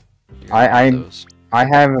I- get those. I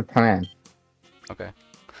have a plan. Okay.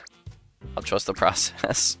 I'll trust the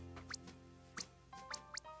process.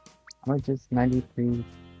 How much is 93?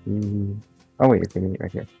 Oh wait, it's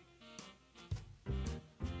right here.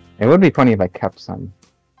 It would be funny if I kept some,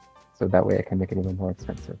 so that way I can make it even more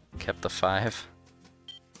expensive. Kept the 5.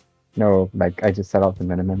 No, like I just set out the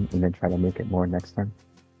minimum and then try to make it more next turn.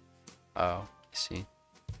 Oh, I see.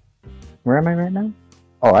 Where am I right now?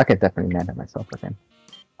 Oh, I could definitely land it myself again.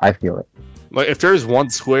 I feel it. Like, if there's one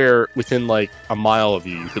square within like a mile of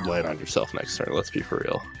you, you could land on yourself next turn. Let's be for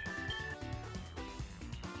real.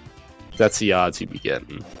 That's the odds you'd be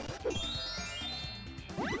getting.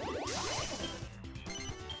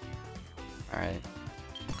 Alright.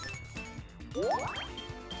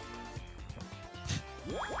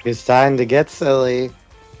 It's time to get silly.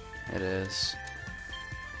 It is.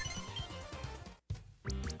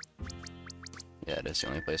 Yeah, it is the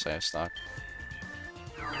only place I have stock.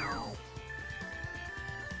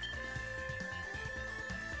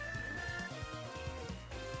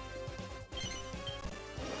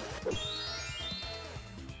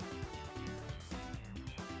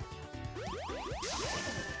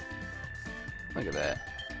 Look at that.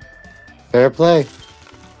 Fair play.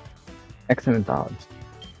 Excellent dodge.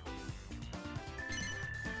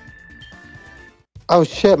 Oh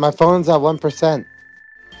shit, my phone's at 1%.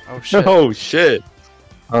 Oh shit. Oh shit!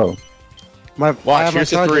 Oh, I have my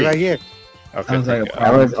here's a charger 3. right here. Okay, Sounds there like you a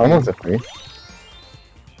go. that was almost a 3.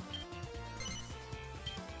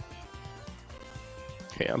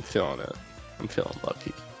 Okay, I'm feeling it. I'm feeling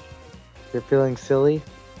lucky. You're feeling silly?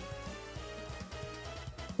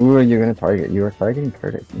 Who are you gonna target? You are targeting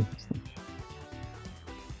Curtis. Interesting.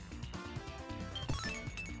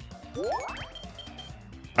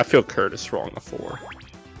 I feel Curtis wrong a 4.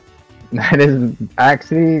 That is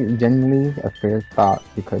actually genuinely a fair thought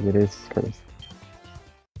because it is Curtis.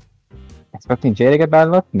 Expecting Jay to get bad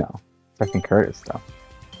luck? No. Expecting Curtis though.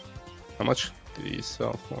 How much did he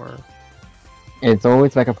sell for? It's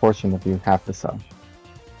always like a portion if you have to sell.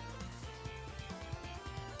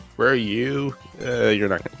 Where are you? You're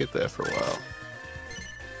not gonna get that for a while.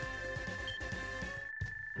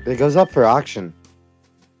 It goes up for auction.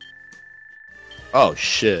 Oh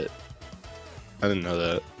shit! I didn't know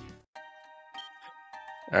that.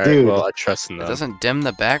 All right, Dude. well I trust in It them. doesn't dim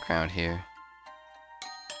the background here.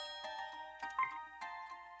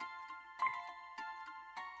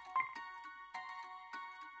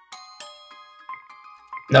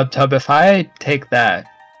 Nubtub, if I take that,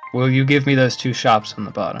 will you give me those 2 shops on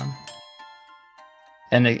the bottom?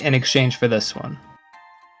 And in exchange for this one.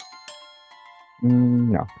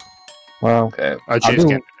 No. Well, Okay. I choose do-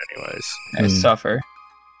 Gambit anyways. I Hmm. suffer.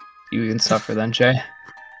 You can suffer then, Jay.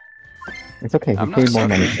 it's okay. I'm He not paid more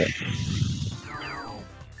money suffering.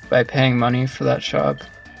 for it. By paying money for that shop.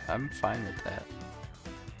 I'm fine with that.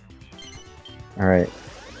 Alright.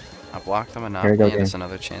 I blocked the Here we monopoly go, and it's gang.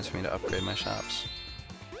 another chance for me to upgrade my shops.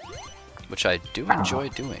 Which I do enjoy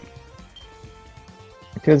doing.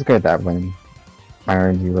 It feels good that when my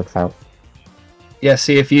RNG works out. Yeah,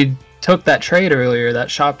 see, if you took that trade earlier, that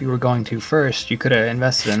shop you were going to first, you could have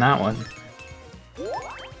invested in that one.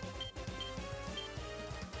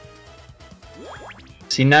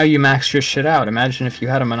 See, now you maxed your shit out. Imagine if you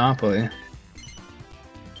had a monopoly.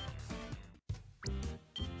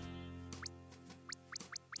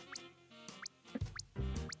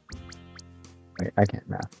 Wait, I can't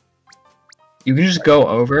math. You can just go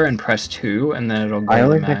over and press 2, and then it'll go I to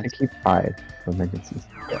always have to max. keep 5 for emergencies.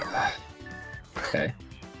 Okay.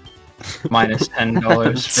 Minus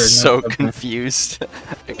 $10 for So Nubtub. confused.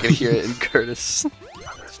 I can hear it in Curtis.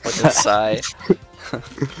 Fucking sigh.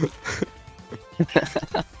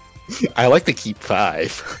 I like to keep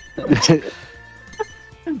 5.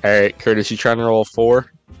 All right, Curtis, you trying to roll a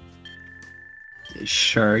 4?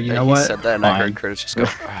 Sure, you Yeah, know he what? said that and I Fine. heard Curtis just go,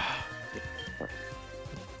 "Ah."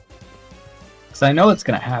 Because I know it's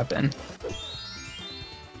gonna happen.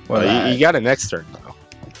 What? You got it next turn though.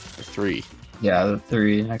 3. Yeah, the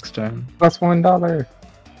 3 next turn. Plus $1.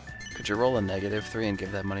 Could you roll a -3 and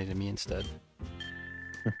give that money to me instead?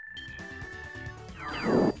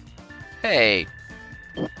 Hey!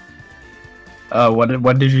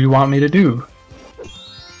 What did you want me to do?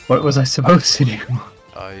 What was I supposed to do?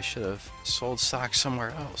 Oh, you should have sold stock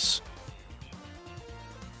somewhere else.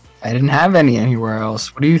 I didn't have any anywhere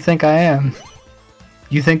else. What do you think I am?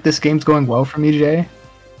 You think this game's going well for me, Jay?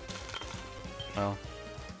 Well,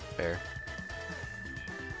 fair.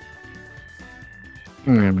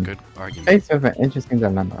 Hmm. You have a good argument. Face of an interesting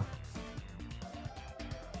dilemma.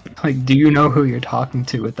 Like, do you know who you're talking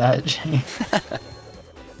to with that, Jay?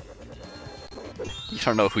 You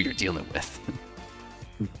don't know who you're dealing with.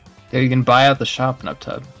 Yeah, you can buy out the shop,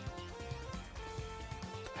 Nubtub.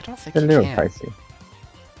 I don't think It's a you little can. pricey.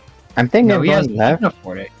 I'm thinking No, of he has. going He left can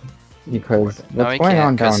afford it. because No, what's he going on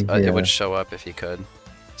can't, because down here? it would show up if he could.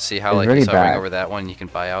 See how It's like really he's hovering bad. over that one, you can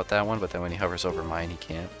buy out that one, but then when he hovers over mine, he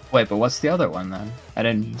can't. Wait, but what's the other one then?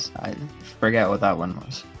 I forget what that one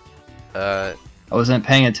was. I wasn't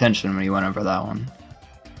paying attention when you went over that one.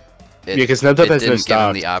 It, Yeah, because Nubtub it has no didn't give him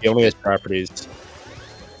stock. the He option. only has properties.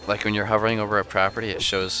 Like when you're hovering over a property, it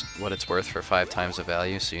shows what it's worth for 5 times the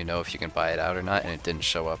value, so you know if you can buy it out or not, and it didn't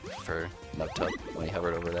show up for Nubtub when he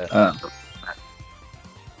hovered over that.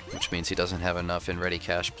 Which means he doesn't have enough in ready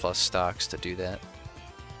cash plus stocks to do that.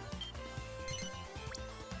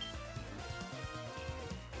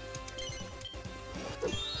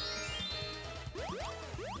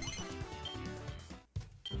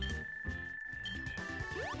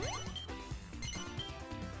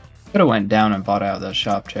 Could have went down and bought out that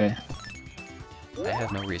shop, Jay. I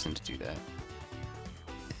have no reason to do that.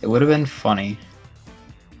 It would have been funny.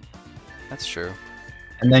 That's true.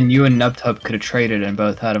 And then you and Nubtub could have traded and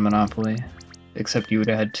both had a monopoly. Except you would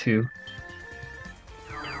have had 2.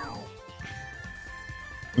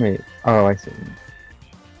 Wait. Oh, I see.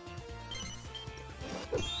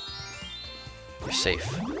 You're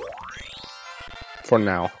safe. For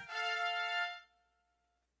now.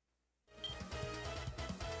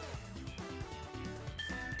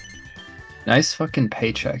 Nice fucking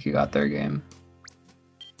paycheck you got there, game.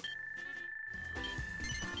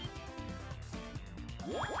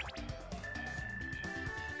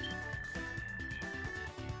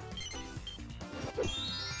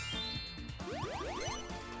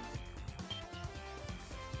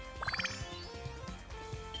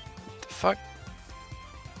 The fuck?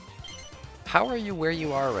 How are you where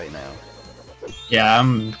you are right now? Yeah,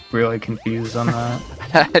 I'm really confused on that.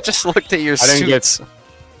 I just looked at your I didn't get- suits.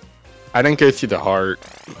 I didn't go through the heart.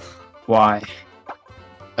 Why?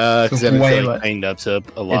 Because I Way feel like less- paying Nubtub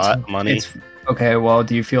a lot of money. Okay, well,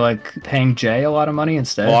 do you feel like paying Jay a lot of money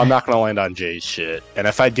instead? Well, I'm not gonna land on Jay's shit, and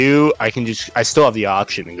if I do, I still have the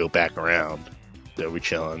option to go back around. So we're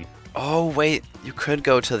chilling. Oh wait, you could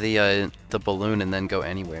go to the balloon and then go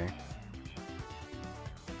anywhere.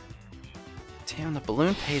 Damn, the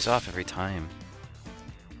balloon pays off every time.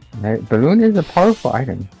 Balloon is a powerful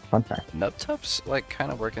item. Fun fact. Nubtub's like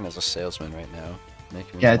kind of working as a salesman right now.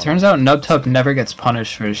 Making me Yeah, it wanna- turns out Nubtub never gets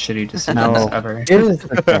punished for his shitty decisions No. ever. Here's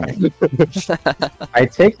the thing. I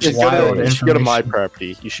take You the should, Wild you should go to my information.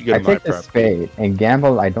 property. You should go I to my take the property. spade and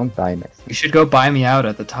gamble. I don't die next. You should go buy me out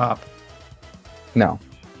at the top. No.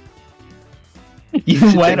 You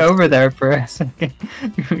should went take- over there for a second.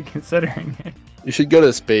 You were considering it. You should go to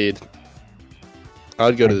the spade.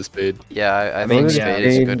 I'd go to the spade. Yeah, I I think mean, spade yeah.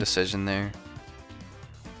 is a good decision there.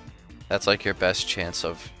 That's like your best chance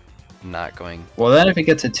of not going. Well, then if it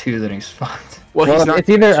gets a 2, then he's fucked. Well, Well, he's not. it's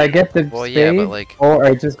either I get the Well, spade yeah, but like, or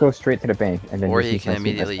I just go straight to the bank and then or just he use can my suit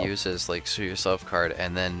immediately myself. use his like sue yourself card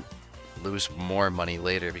and then lose more money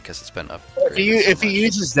later because it's been up. If he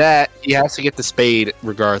uses that, he has to get the spade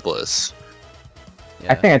regardless.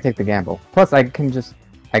 yeah. I think I take the gamble. Plus, I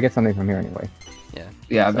get something from here anyway. Yeah, So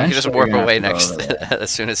you eventually. just you're warp gonna have away to go next over there. as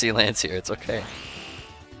soon as he lands here. It's okay.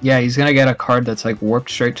 Yeah, he's gonna get a card that's like warped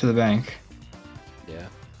straight to the bank. Yeah.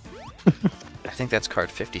 I think that's card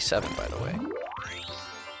 57, by the way.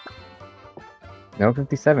 No,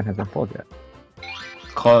 57 hasn't pulled yet.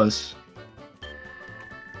 Close.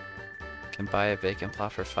 Can buy a vacant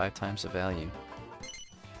plot for 5 times the value.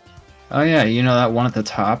 Oh yeah, you know that one at the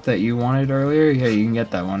top that you wanted earlier? Yeah, you can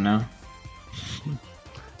get that one now.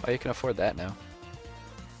 Oh, you can afford that now.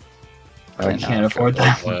 I can't afford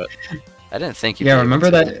that. But I didn't think you'd Yeah, be able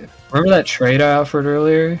remember to. that trade I offered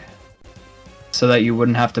earlier? So that you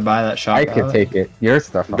wouldn't have to buy that shop I could out? take it. Your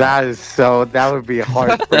stuff. That would be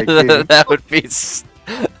heartbreaking. That would be.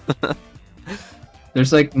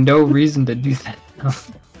 There's like no reason to do that.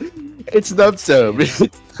 it's Nubtub.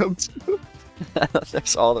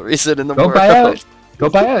 That's all the reason in the Go world.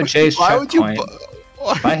 buy out Jay's Why would you?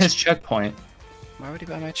 checkpoint. Buy his checkpoint. Why would he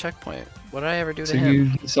buy my checkpoint? What did I ever do to So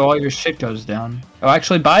him? so all your shit goes down. Oh,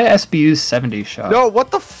 actually, buy SBU's 70 shop. No, what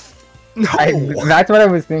the? No. That's what I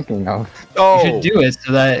was thinking of. No. You should do it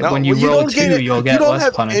so that No, when you well, you roll don't get 2, it. you'll You get don't less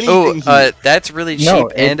have punished. any- Oh, that's really cheap, No,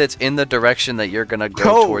 and it's in the direction that you're gonna go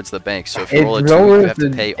No. towards the bank. So if It you roll a 2, you lowers have to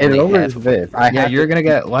pay it only lowers half of this. I Yeah, have you're to, gonna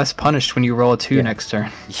get less punished when you roll a 2 Yeah. next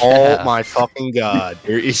turn. Yeah. Oh my fucking god!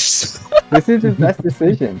 There is. This is the best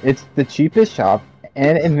decision. It's the cheapest shop,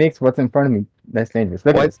 and it makes what's in front of me less dangerous.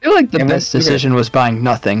 Look Well, I at feel like the And best look at- decision was buying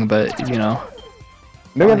nothing, but you know.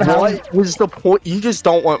 look at how What was the point? You just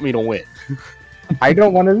don't want me to win. I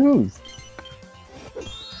don't want to lose.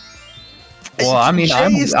 Well, I mean, Jay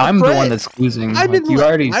is I'm the one threat. that's losing. I'm Like, in. you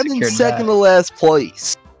already I'm in secured second that. to last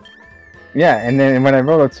place. Yeah, and then when I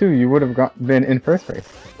rolled a 2, you would have been in first place.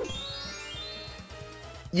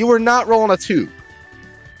 You were not rolling a 2.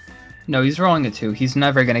 No, he's rolling a 2. He's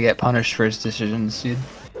never gonna get punished for his decisions, dude.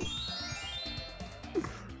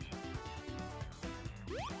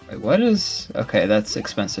 Wait, what is... Okay, that's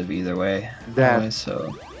expensive either way. That- Anyway,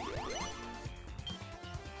 so...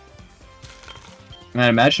 Man,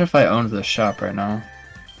 imagine if I owned this shop right now.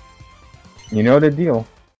 You know the deal.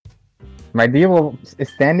 My deal is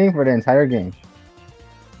standing for the entire game.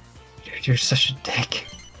 You're such a dick.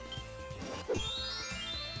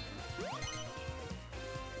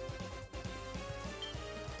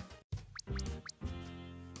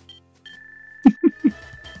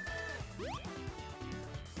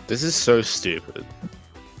 This is so stupid.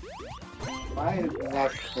 My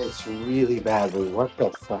neck hurts really badly. What the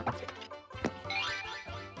fuck?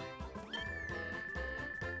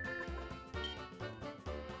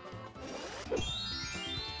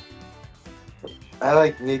 I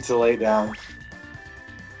like need to lay down.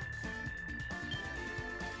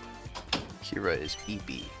 Kira is EP.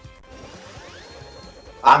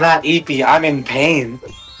 I'm not EP. I'm in pain.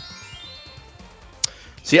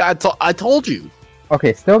 See, I told you.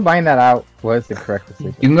 Okay, still buying that out was the correct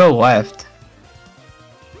decision. You can go left.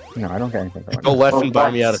 No, I don't get anything for Go it. left and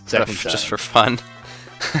buy me out a second time. Just for fun.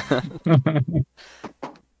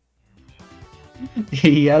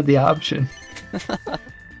 He had the option.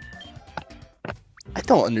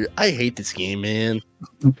 I hate this game, man.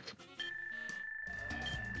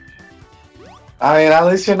 I mean, at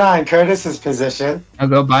least you're not in Curtis's position. Now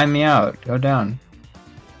go buy me out. Go down.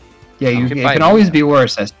 Yeah, You you can it buy can me always out. be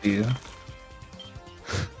worse, SBU.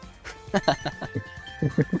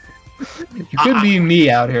 You could be me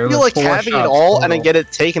out here. I feel with like 4 having it shots all and then total. get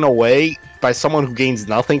it taken away by someone who gains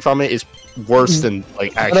nothing from it is worse than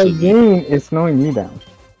like What I actually. gain is slowing you down.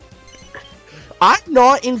 I'm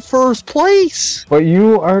not in first place. But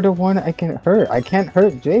you are the one I can hurt. I can't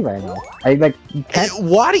hurt Jay right now. I like you can't.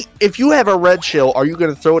 If you have a red shell, are you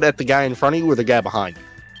going to throw it at the guy in front of you or the guy behind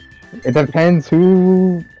you? It depends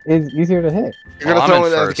who is easier to hit. You're Well, going to I'm throw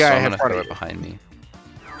in it at the first, so guy I'm in gonna front throw of it you. behind me.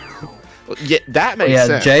 Well, yeah, that makes Yeah,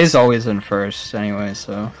 sense. Jay's always in first anyway,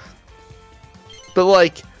 so. But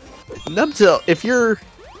like, Nubtub, if you're,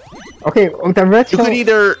 Okay, with the red you shell, could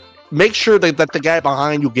either make sure that the guy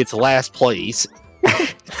behind you gets last place.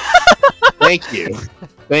 Thank you.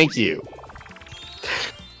 Thank you.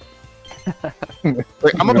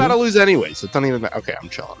 Like, I'm about to lose anyway, so it doesn't even matter. Okay, I'm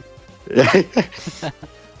chilling.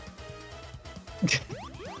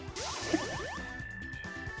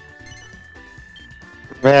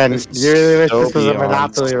 Man, This is you really wish so this was a beyond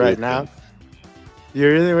monopoly right stupid. now. You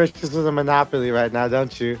really wish this was a monopoly right now,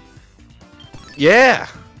 don't you? Yeah.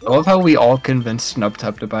 I love how we all convinced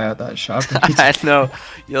Nubtub to buy out that shop. I know.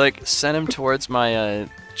 You like sent him towards my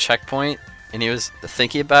checkpoint, and he was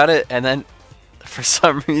thinking about it, and then for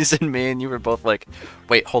some reason, me and you were both like,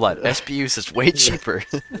 "Wait, hold on. SBU's is way cheaper."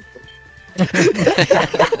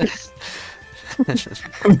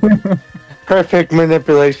 Perfect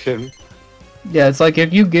manipulation. Yeah, it's like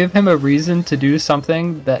if you give him a reason to do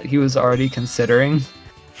something that he was already considering,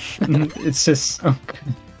 it's just so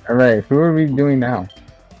good. Alright, who are we doing now?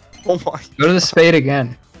 Oh my. Go to the spade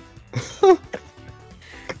again.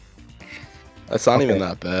 That's not even Okay.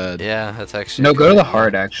 that bad. Yeah, that's actually. No, a go to good the idea.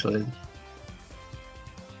 heart actually.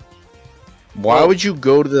 Why would you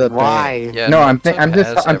go to the bank? Why? Yeah, No, I'm Nubtub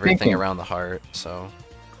just- has I'm everything thinking. around the heart, so.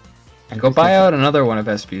 And go buy out another one of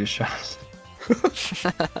SBU's shops.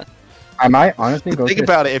 I might honestly go Think to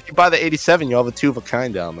about it. If you buy the 87, you'll have a 2 of a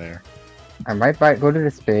kind down there. I might go to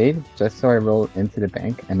the spade just so I roll into the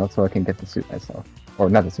bank and also I can get the suit myself. Or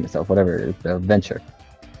not the suit myself, whatever it is, the venture.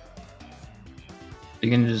 You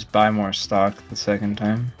can just buy more stock the second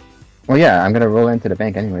time. Well yeah, I'm gonna roll into the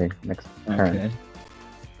bank anyway next turn. Okay.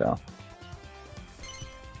 So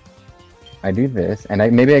I do this and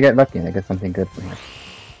maybe I get lucky and I get something good from it.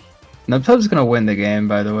 Nubtub's gonna win the game,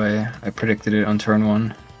 by the way. I predicted it on turn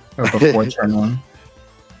 1. Or before turn 1.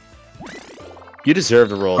 You deserve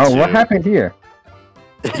to roll. Oh, too. what happened here?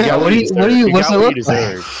 You Yeah, got what do you deserved. what's got it what look you like?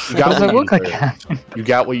 deserved. You What got does what it you look like? deserved. You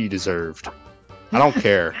got what you deserved. I don't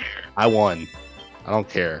care. I won. I don't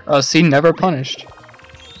care. Oh, see, never punished.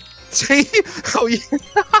 See? Oh yeah.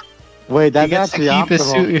 Wait, You that's get to actually keep a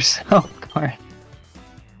suit optimal. yourself, Corey.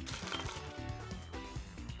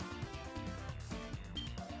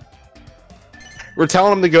 We're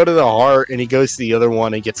telling him to go to the heart, and he goes to the other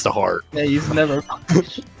one and gets the heart. Yeah, he's never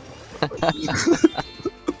punished.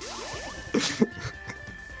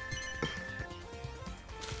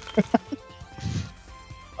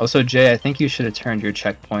 Also, Jay, I think you should have turned your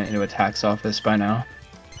checkpoint into a tax office by now.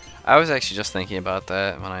 I was actually just thinking about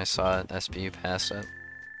that when I saw SBU pass it.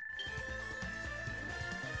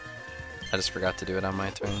 I just forgot to do it on my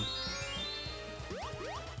turn.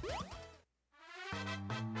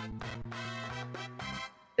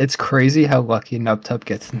 It's crazy how lucky Nubtub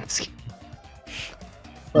gets in this game.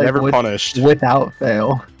 Like, Never punished. Without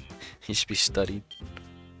fail. He should be studied.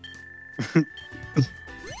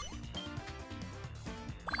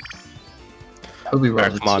 He'll be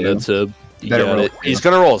rolling Come on, two. Nubtub. You Better got roll it. two. He's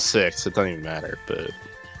gonna roll 6. It doesn't even matter. But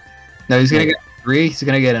No, he's gonna get 3, he's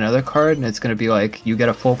gonna get another card, and it's gonna be like, you get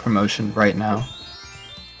a full promotion right now.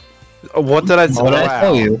 what did I tell What I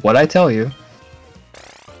tell you? What I tell you?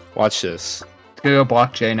 Watch this. It's gonna go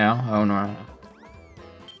block J now. Oh no.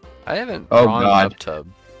 I haven't Oh, drawn God. Nubtub.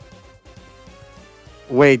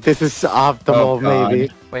 Wait, this is optimal, Oh, God.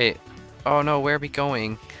 maybe. Wait. Oh no, where are we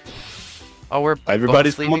going? Oh, we're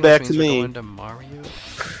Everybody's both coming leaving, back which to means we're me. going to Mario?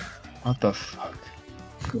 What the fuck?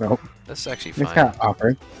 Nope. This is actually It's fine. kind of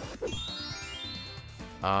awkward.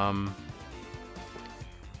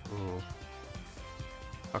 Ooh.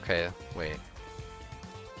 Okay, wait.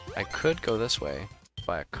 I could go this way,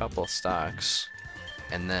 buy a couple stocks,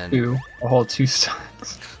 and then 2. A whole 2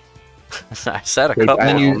 stocks. I said a Go couple.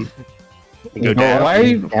 down. Go down. Why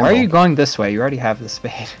are you going this way? You already have the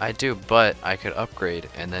spade. I do, but I could upgrade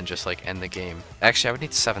and then just like end the game. Actually, I would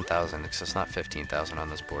need 7,000 because it's not 15,000 on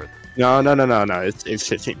this board. No. It's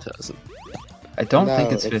 15,000. I don't No,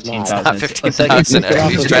 think it's it's not. 15,000. It's not It's 15,000.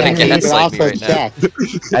 like- He's trying to You can gaslight me also right now.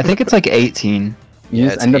 check. I think it's like 18. You Yeah,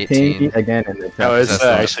 just it's end up paying 18. it again in the No, it's That's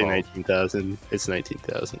not actually fault. 19,000. It's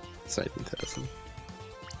 19,000. It's 19,000.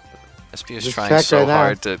 SP is Just trying check so right now.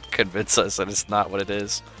 hard to convince us that it's not what it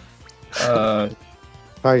is.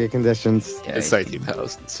 Target conditions. Yeah, It's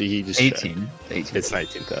 19,000. See, he just checked. 18. 18. It's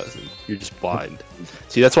 19,000. You're just blind.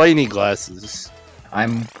 See, that's why you need glasses.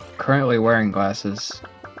 I'm currently wearing glasses.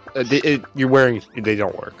 You're wearing. They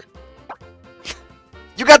don't work.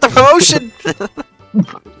 You got the promotion!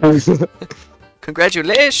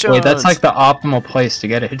 Congratulations! Wait, that's like the optimal place to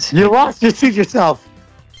get it. You lost your seat yourself.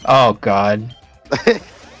 Oh god. I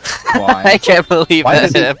Why? can't believe Why that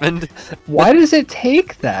does it- happened. Why does it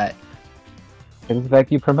take that? It's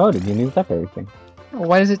like you promoted. You used up everything.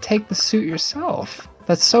 Why does it take the suit yourself?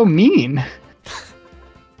 That's so mean.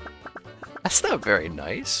 That's not very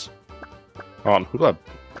nice. Hold on, what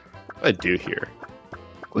do I do here?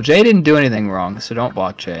 Well, Jay didn't do anything wrong, so don't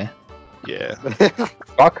block Jay. Yeah.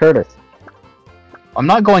 Block Curtis. I'm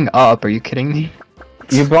not going up, are you kidding me?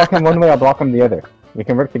 You block him one way, I'll block him the other. We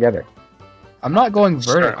can work together. I'm not going I'm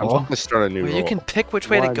vertical. gonna start a new Well, roll. you can pick which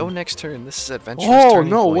way to One. go next turn. This is adventure. Oh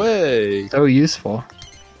no way! So useful.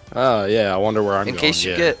 Oh yeah, I wonder where I'm In going. case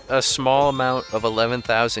you yeah. get a small amount of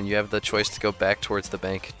 11,000, you have the choice to go back towards the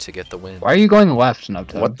bank to get the win. Why are you going left,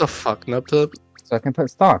 Nubtub? What the fuck, Nubtub? So I can put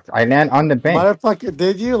stocks. I land on the bank. Motherfucker,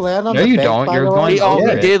 did you land on No, the you bank, don't. by You're the going way? He only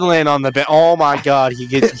over it. did land on the bench. Oh my god,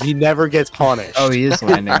 he never gets punished. Oh, he is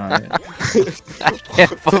landing on it. I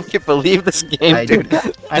can't fucking believe this game, I, dude.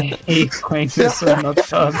 I hate playing this on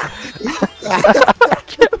Nubtub. I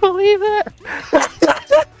can't believe it.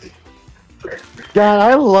 God,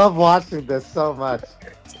 I love watching this so much.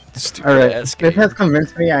 Stupid Alright, ass this game. has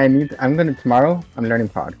convinced me I'm gonna tomorrow, I'm learning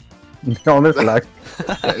pod. All this luck.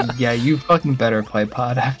 Yeah, you fucking better play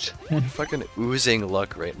pod after. I'm fucking oozing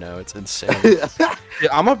luck right now. It's insane. Yeah,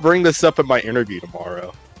 I'm gonna bring this up in my interview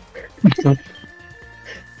tomorrow.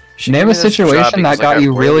 She Name gave me a this job situation that because I got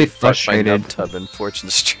you really royally fucked by frustrated. Nubtub in Fortune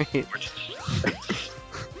Street.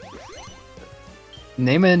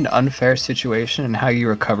 Name an unfair situation and how you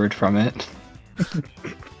recovered from it.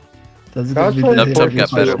 Doesn't That's give what me the Nubtub interview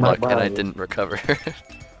got better question. luck, and I Wow. didn't recover.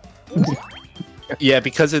 Yeah,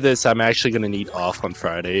 because of this, I'm actually gonna need off on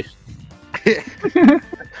Friday.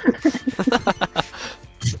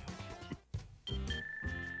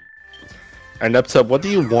 And Nubtub, what do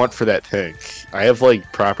you want for that tank? I have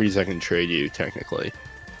like properties I can trade you technically.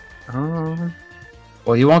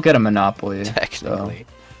 Well, you won't get a monopoly. Technically.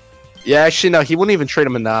 Yeah, actually no, he wouldn't even trade a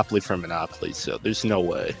monopoly for a monopoly, so there's no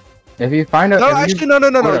way. If you find out. No, if you- actually no.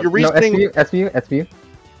 Hold up. You're reasoning. SVU.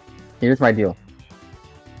 Here's my deal.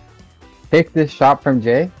 Take this shop from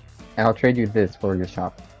Jay, and I'll trade you this for your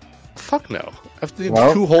shop. Fuck no. I have to do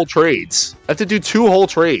Well- 2 whole trades. I have to do 2 whole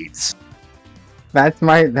trades. That's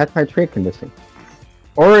my trade condition.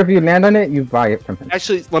 Or if you land on it, you buy it from him.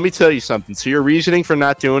 Actually, let me tell you something. So your reasoning for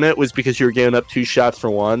not doing it was because you were giving up 2 shots for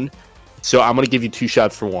 1. So I'm gonna give you 2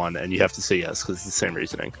 shots for 1, and you have to say yes because it's the same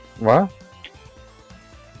reasoning. What?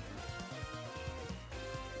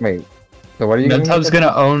 Wait. So what are you gonna Nubtub's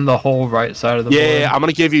gonna own the whole right side of the board. Yeah, I'm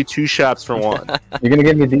gonna give you 2 shots for 1. You're gonna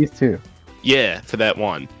give me these two. Yeah, for that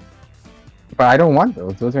one. But I don't want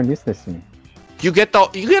those. Those are useless to me. You get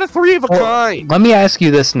a 3 of a kind. Let me ask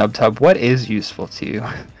you this, Nubtub. What is useful to you?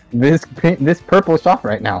 This purple shop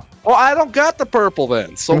right now. Well, I don't got the purple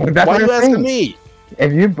then. So Well, that's why are what you I'm asking saying. me?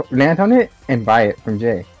 If you land on it and buy it from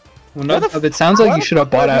Jay, Well, Nubtub, it sounds like you should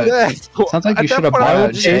have bought out. Sounds like you should have bought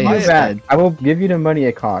out Jay instead. I will give you the money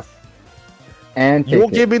it costs. And You will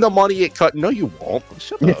take it. give me the money it cut. No, you won't.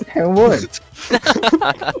 Shut Yes, up. I would.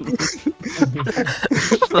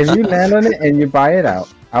 If you land on it and you buy it out,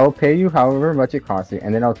 I will pay you however much it costs you,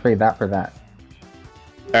 and then I'll trade that for that.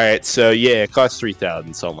 All right, so yeah, it costs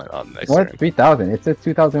 3,000. So on the next What? turn. 3,000? It says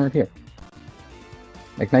 2,000 right here.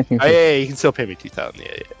 Like 19. Oh, yeah, you can still pay me 2,000.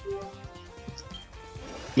 Yeah,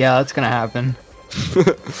 Yeah, that's gonna happen.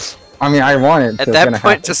 yeah. I mean, I want it. At so it's that gonna point,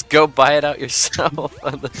 happen. just go buy it out yourself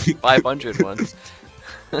on the 500 one.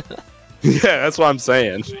 Yeah, that's what I'm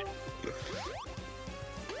saying.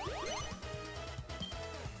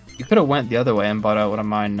 You could have went the other way and bought out one of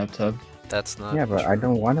mine, Nubtub. That's not. Yeah, but I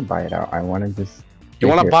don't want to buy it out. I want to just. You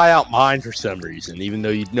want to here. buy out mine for some reason, even though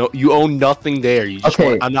you own nothing there. You just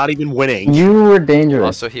Okay. I'm not even winning. You were dangerous.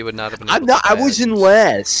 Also, he would not have been. I'm able not. to I buy was it. in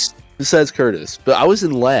last. Besides Curtis, but I was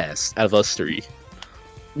in last out of us 3.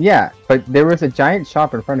 Yeah, but there was a giant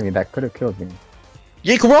shop in front of me that could have killed me.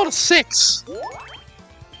 Yeah, you rolled a 6.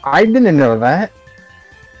 I didn't know that.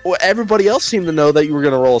 Well, everybody else seemed to know that you were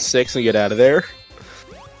gonna roll a 6 and get out of there.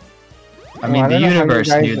 I mean, I the don't know how you universe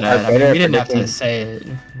guys knew are that. I better mean, at we didn't have to predicting. say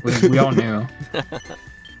it. We all knew.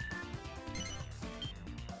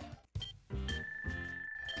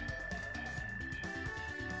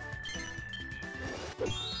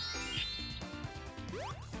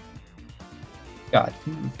 God,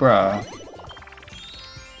 bruh.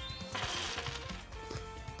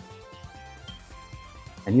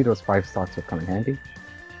 I knew those 5 stocks would come in handy.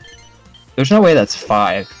 There's no way that's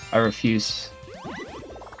 5. I refuse.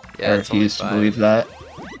 Yeah, I it's only refuse to 5. believe that.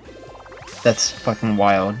 That's fucking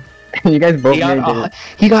wild. You guys both He made got, it.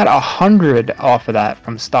 he got 100 off of that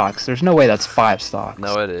from stocks. There's no way that's 5 stocks.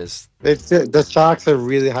 No, it is. It's the stocks are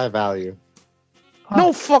really high value.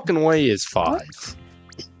 No fucking way is 5.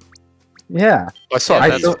 Yeah. I saw Yeah,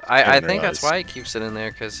 that. that's, I didn't think that's realize. why he keeps it in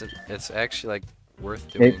there, because it's actually like worth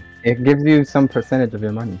doing. It gives you some percentage of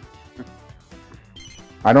your money.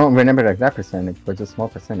 I don't remember the exact percentage, but just a small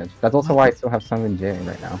percentage. That's also why I still have some in J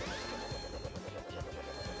right now.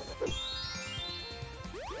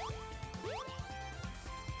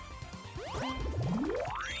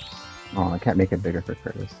 Oh, I can't make it bigger for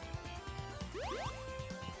Curtis.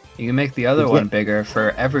 You can make the other You one can't- bigger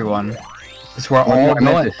for everyone. Because we're Well, all I meant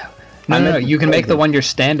going. to- No, I no, no. meant to You can make the close it. one you're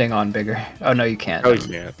standing on bigger. Oh, no, you can't. Oh,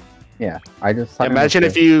 yeah. Yeah, I just Imagine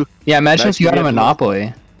if you. Yeah, imagine if you had a Imagine-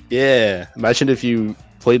 Monopoly. Yeah. Imagine if you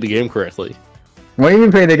played the game correctly. What do you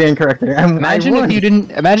mean play the game correctly? Imagine I if won. you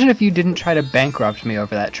didn't. Imagine if you didn't try to bankrupt me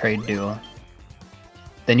over that trade deal.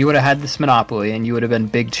 Then you would have had this Monopoly, and you would have been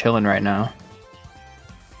big chillin' right now.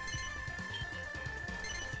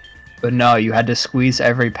 But no, you had to squeeze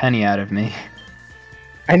every penny out of me.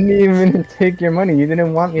 I didn't even take your money. You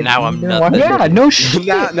didn't want me. Now you I'm didn't nothing. want me to- Yeah, no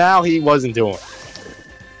shit. now he wasn't doing it.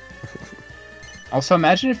 Also,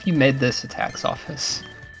 imagine if you made this a tax office.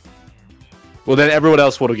 Well, then everyone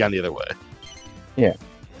else would have gone the other way.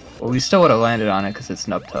 Well, we still would have landed on it because it's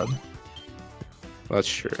Nubtub. That's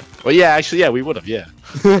true. Well, yeah, actually, yeah, we would have, yeah.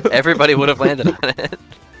 Everybody would have landed on it.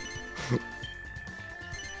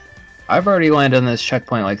 I've already landed on this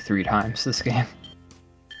checkpoint like 3 times this game.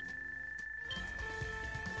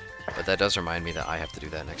 But that does remind me that I have to do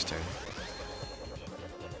that next turn.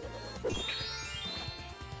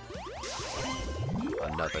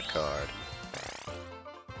 Another card.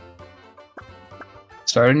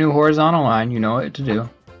 Start a new horizontal line, you know what to do.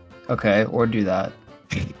 Okay, or do that.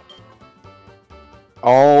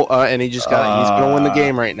 Oh, and he just got. He's gonna win the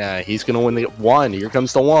game right now. He's gonna win the 1. Here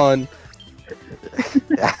comes the 1.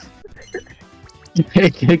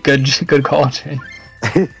 good call, Jay.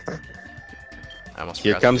 I almost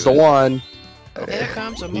Here forgot to comes do the it. 1. Here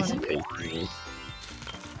comes the Easy money. peasy.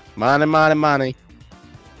 Money, money, money.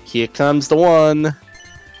 Here comes the 1.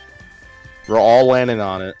 We're all landing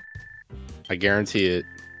on it. I guarantee it.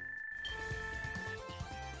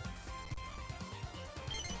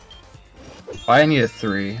 I need a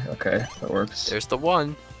 3. Okay, that works. There's the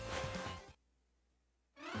 1.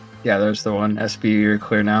 Yeah, there's the 1. SB, you're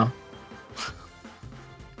clear now.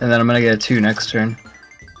 And then I'm gonna get a 2 next turn.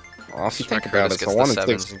 Well, if you think Smart about Curtis it, gets the the 1 and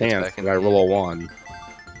sevens 6 and gets chance back in that I the roll a 1.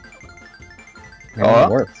 Yeah, Oh.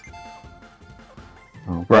 it works.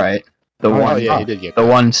 Oh, Right. The Oh, one, yeah, he did get the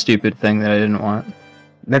one stupid thing that I didn't want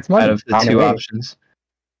that's money. out of the On 2 way. options.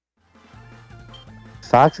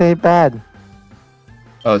 Stocks ain't bad.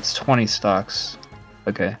 Oh, it's 20 stocks.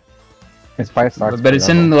 Okay. It's 5 stocks. But it's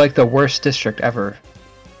in like the worst district ever.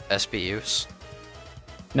 SBUs.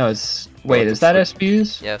 No, it's wait. Is that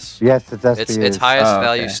SBUs? Yes. Yes, it's SBUs. It's highest Oh,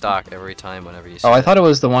 value okay. stock every time whenever you see Oh, I it. thought it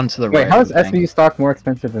was the one to the right. Wait, how is of the thing. SBU stock more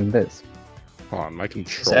expensive than this? Hold on, my So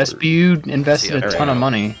controller. SBU invested See, a ton of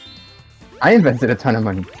money. I invested a ton of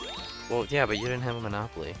money. Well, yeah, but you didn't have a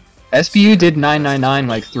monopoly. SBU did 999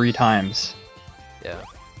 like 3 times. Yeah.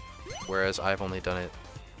 Whereas I've only done it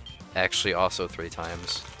actually also 3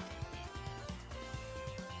 times.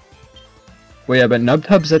 Well, yeah, but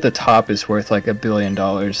Nubtub's at the top is worth like $1 billion.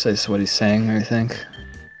 Is what he's saying, I think.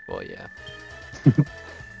 Well, yeah.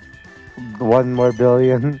 1 more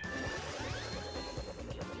billion.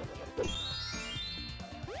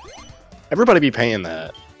 Everybody be paying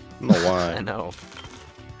that. I don't know I why. know.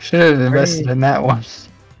 Should have invested in that one.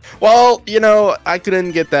 Well, you know, I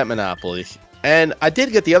couldn't get that monopoly, and I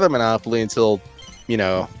did get the other monopoly until, you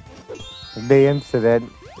know. The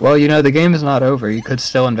incident. Well, you know, the game is not over. You could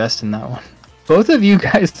still invest in that one. Both of you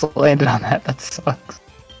guys landed on that. That sucks.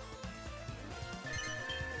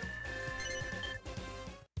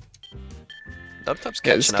 Nubtub's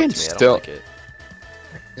Yeah, this catching up to me. game's I don't still- like it.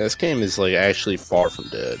 This game is like actually far from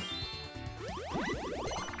dead.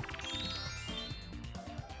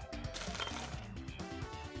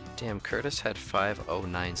 Damn, Curtis had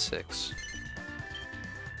 5096.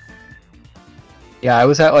 Yeah, I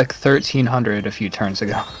was at like 1300 a few turns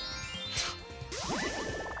ago.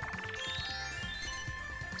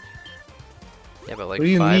 Yeah, but like What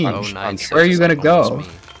do you mean? 5096. Where are you is, gonna like, almost go? me.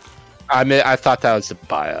 I mean, I thought that was a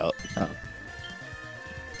buyout.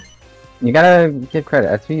 You gotta give credit.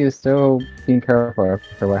 SVU is still being careful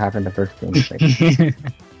for what happened the first game. Like,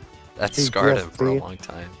 That's Hey, scarred him for a PSP. long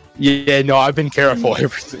time. Yeah, no, I've been careful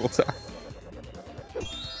every single time.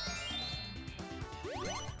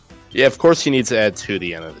 Yeah, of course he needs to add 2 to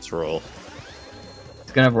the end of this roll.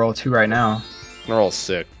 He's gonna roll 2 right now. They're all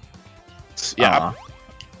sick. Yeah,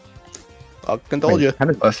 Aw. I told you. how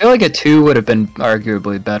did- I feel like a 2 would have been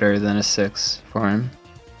arguably better than a 6 for him.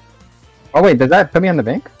 oh wait, does that put me on the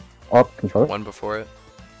bank? Oh, controller? One before it.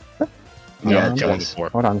 No, Yeah, it get one does. before.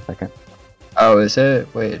 Hold on a second. Oh, is it?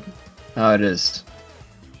 Wait. Oh, it is.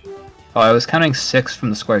 Oh, I was counting 6 from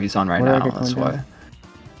the square he's on right Where did I now. get That's going why. down?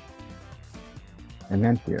 And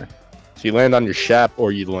then here. So you land on your shap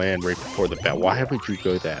or you land right before the bat. Why would you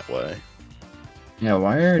go that way? Yeah,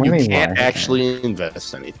 why are What do you? you mean, Can't why? actually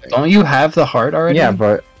invest anything. Don't you have the heart already? Yeah,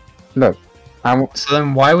 but look, I'm So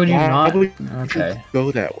then why would you Why not? would Okay. Go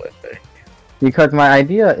that way. because my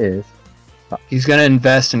idea is He's gonna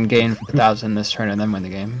invest and gain 1,000 this turn and then win the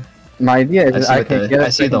game. my idea is I that see I what can the- get I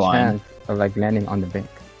a see the second line. chance of like landing on the bank.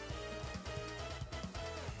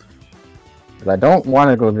 'Cause I don't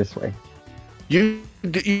want to go this way. You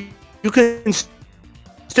can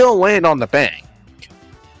still land on the bank.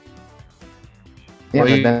 Yeah, Well,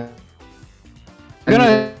 but you- then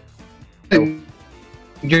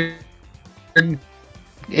You're.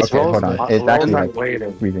 It's okay, hold Rolls- on. It's rolls actually are like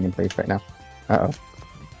waiting. freezing in place right now. Uh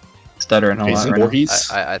stuttering a lot Jason right now.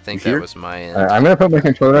 Voorhees. I think You that here? was my end. oh. I'm gonna put my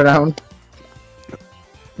controller down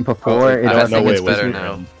before it I does think no it's way, better was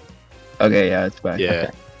now. Okay, yeah, it's back. Yeah. Okay.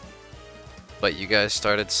 But you guys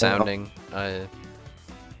started sounding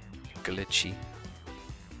glitchy.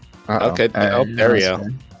 Uh-oh. Okay. Alright, Oh, there we that's go.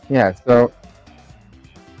 good. Yeah, so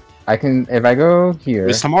I can if I go here,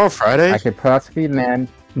 Is tomorrow Friday? I could possibly land.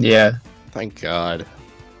 Yeah. Thank God.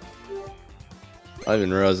 I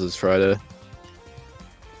didn't realize it was Friday.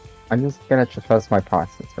 I'm just gonna trust my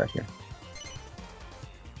process right here.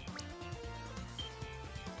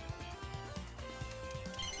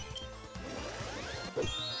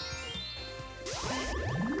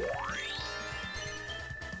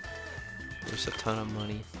 There's a ton of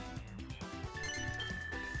money.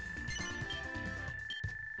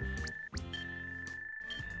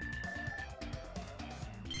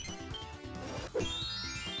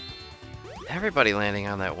 Everybody landing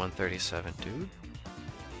on that 137, dude.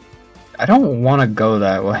 I don't want to go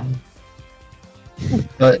that way.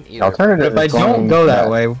 But The alternative if I is don't going go that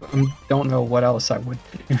left. way, I don't know what else I would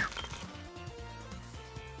do.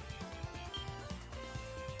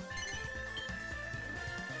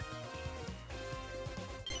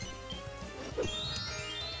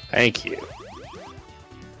 Thank you.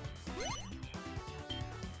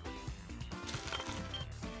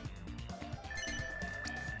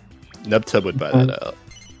 Nubtub would buy that out.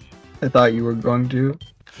 I thought you were going to.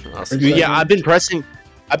 I'll see. Yeah. Yeah, I've been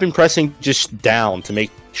pressing just down to make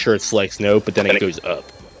sure it selects no, but then it goes up.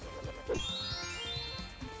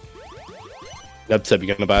 Nubtub, you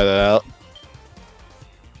gonna buy that out?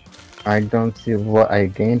 I don't see what I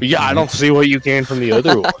gained. Yeah, I don't see what you gained from the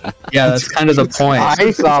other one. Yeah, that's kind of the point.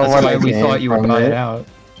 I saw That's what why I we gained thought you would from buy it it. out.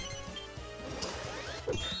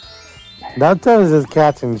 Nubtub is just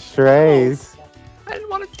catching strays. I didn't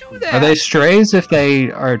want to do that. Are they strays if they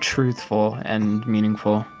are truthful and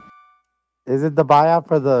meaningful? Is it the buyout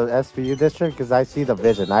for the SVU district? Because I see the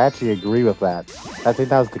vision. I actually agree with that. I think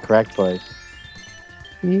that was the correct play.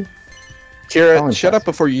 Kira, shut up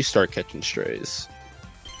before you start catching strays.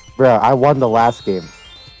 Bro, I won the last game.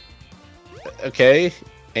 Okay,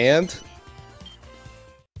 and?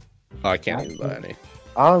 Oh, I can't even buy any.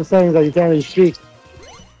 All I'm saying is that you can't really speak.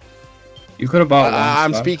 You could have bought one.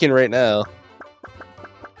 I'm stuff. speaking right now.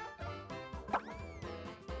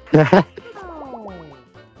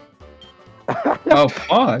 Oh,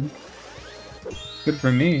 Pog. Good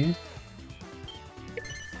for me.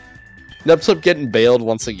 Nubtub getting bailed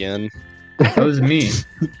once again. That was me.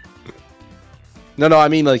 No, I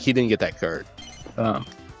mean like he didn't get that card. Oh.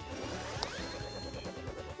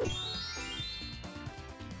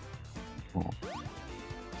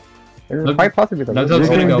 It's quite possibly the Nubtub's You're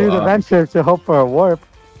gonna gonna go do the up. venture to hope for a warp.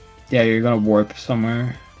 Yeah, you're gonna warp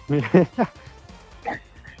somewhere. It's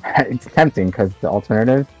tempting because the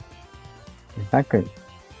alternative is not good.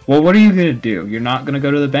 Well, what are you gonna do? You're not gonna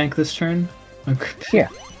go to the bank this turn? Yeah.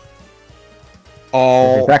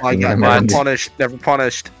 Oh Exactly, my god, never never mind. punished, never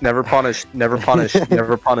punished, never punished, never punished,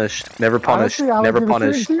 never punished, never punished, Honestly, I would never do the same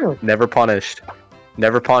punished, too. never punished,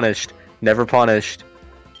 never punished, never punished.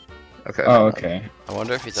 Okay. Oh, okay. I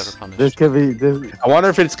wonder if he's ever punished. This could be this. I wonder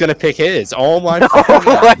if it's gonna pick his. Oh my No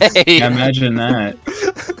god. way! Yeah, imagine that.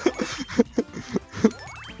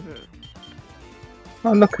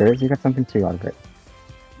 Oh, look, Kurt, you got something too out of it.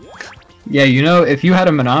 Yeah, you know, if you had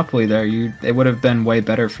a Monopoly there, it would have been way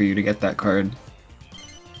better for you to get that card.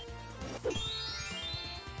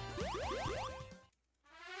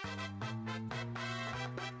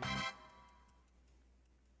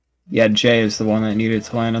 Yeah, Jay is the one that needed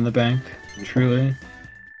to land on the bank. Truly.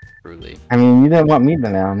 Truly. I mean, you didn't want me to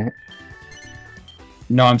land on it.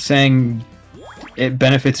 No, I'm saying it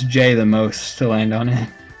benefits Jay the most to land on it.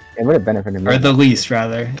 It would have benefited me. Or the least,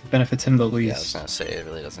 rather. It benefits him the Yeah, I was least. gonna say, it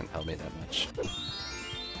really doesn't help me that much.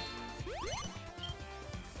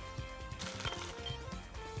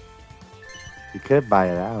 You could buy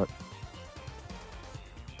it out.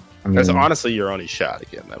 I mean, That's honestly your only shot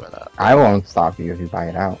again. I won't stop you if you buy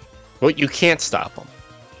it out. Well, you can't stop him.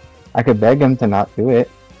 I could beg him to not do it.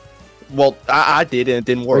 Well, I did and it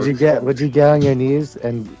didn't work. Would you get on your knees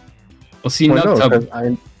and Well, see, Well, no, Nubtub,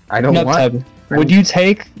 'cause I don't want Nubtub, would you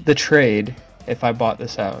take the trade if I bought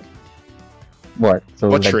this out? what? So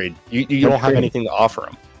What like, trade? You what don't have trade? anything to offer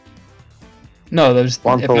him. No, there's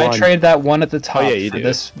One if for I one. trade that one at the top yeah, you for do.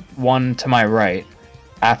 this one to my right,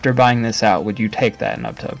 after buying this out, would you take that,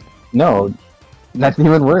 Nubtub? No, that's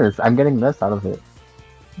even worse. I'm getting less out of it.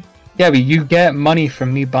 Yeah, but you get money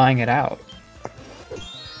from me buying it out,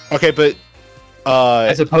 Okay, but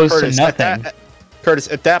as opposed Curtis, to nothing. Curtis,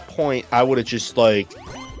 at that point, I would have just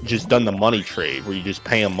done the money trade where you just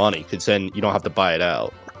pay him money, because then you don't have to buy it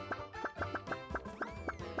out.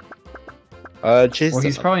 Jason, Well,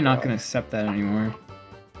 he's probably not going to accept that anymore.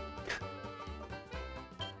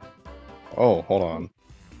 Oh, hold on.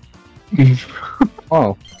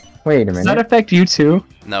 Oh, wait a Does minute. that affect you too?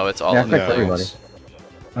 No, it's all Yeah, in the affects everybody. dice.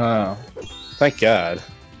 Oh. Thank God.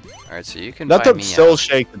 Alright, so you can buy Nubtub me still out.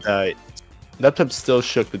 shake the dice. Nubtub still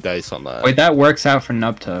shook the dice on that. Wait, that works out for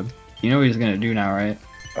Nubtub. You know what he's going to do now, right?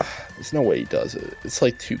 There's no way he does it. It's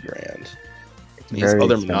like $2 grand. It's He has very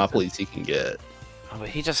other expensive. monopolies he can get. Oh, but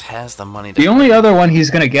he just has the money to The only other one he's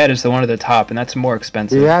going to get is the one at the top, and that's more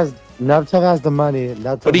expensive. Nubtub has the money.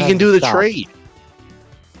 Nubtub But he has can do the stock. trade.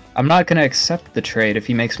 I'm not going to accept the trade if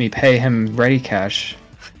he makes me pay him ready cash.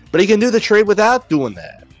 But he can do the trade without doing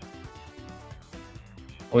that.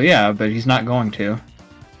 Well, yeah, but he's not going to.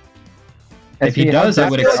 If he SVU, how does, I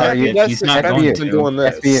would desperate accept are you- it. He's not That's going been to. doing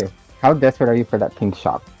this. SVU, how desperate are you for that pink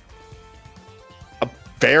shop?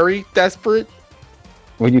 Very desperate.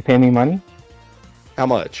 Would you pay me money? How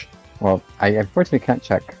much? Well, I unfortunately can't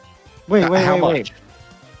check. Wait, How wait.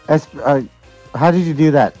 much? How did you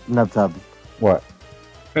do that, Nubtub? What?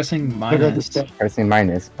 Pressing I minus. don't understand. Pressing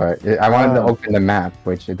minus, but I wanted to Oh. open the map,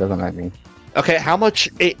 which it doesn't let me. Okay, how much?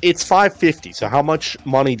 It's 550. So how much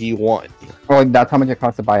money do you want? Well, that's how much it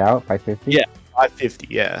costs to buy out. 550. Yeah. 550.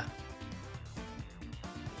 Yeah.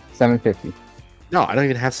 750. No, I don't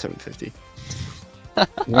even have 750.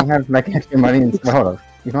 You don't have like extra money in hold up.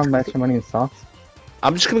 You don't have extra money in stocks?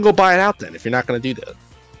 I'm just gonna go buy it out then. If you're not gonna do that.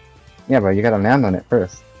 Yeah, but you gotta land on it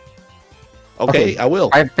first. Okay, I will.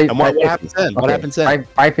 And what happens then? What happens then?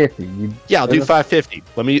 550. Yeah, I'll do 550.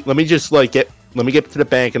 Let me just like get to the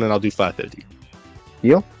bank and then I'll do 550.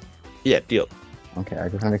 Deal? Yeah, deal. Okay, I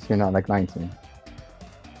just want to make sure you're not like 19.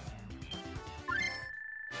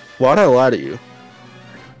 Why'd I lie to you?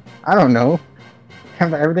 I don't know.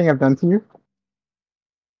 After everything I've done to you?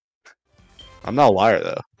 I'm not a liar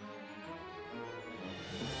though.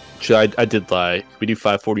 I did lie. We do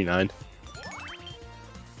 549.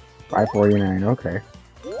 549, okay.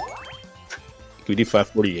 Can we do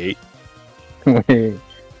 548? Wait,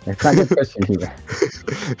 let's not get pushy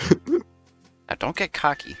here. Now don't get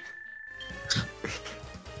cocky.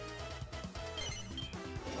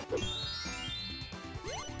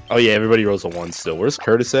 Oh yeah, everybody rolls a 1 still. Where's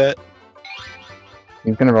Curtis at?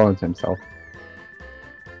 He's gonna roll into himself.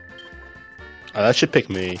 Oh, that should pick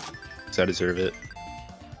me, because I deserve it.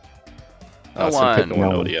 No it's gonna pick one. no one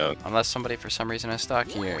No. nobody out. Unless somebody for some reason is stuck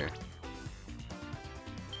here.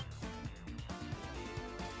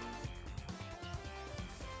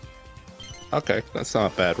 Okay, that's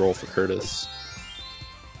not a bad roll for Curtis.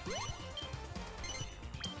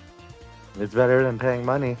 It's better than paying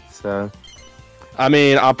money, so. I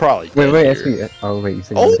mean, I'll probably. Wait, get SP. here. Oh, wait, you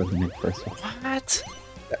said Oh! you were going to first. What?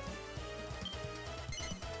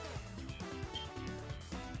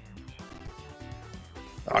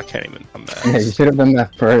 Oh, I can't even. I'm Yeah, you mad. should have done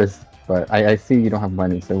that first, but I see you don't have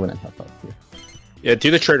money, so it wouldn't have helped you. Yeah,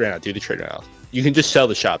 do the trade right now. Do the trade right now. You can just sell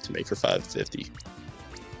the shop to make for 550.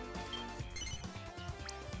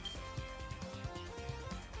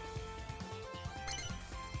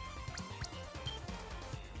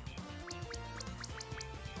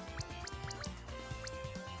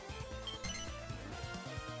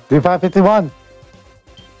 Do 551.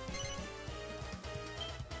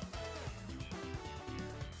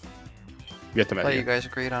 You get the I thought you menu. guys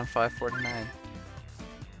agreed on 549.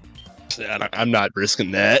 Yeah, I'm not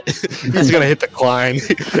risking that. He's gonna hit decline.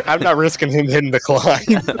 I'm not risking him hitting decline.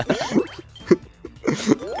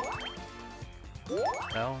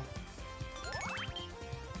 No.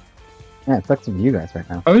 Yeah, it sucks for you guys right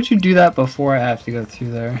now. Why would you do that before I have to go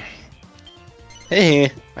through there?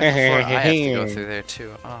 Right before I have to go through there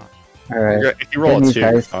too. Oh. Alright, If you roll good a news, 2,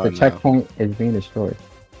 you're guys. fine The now. checkpoint is being destroyed.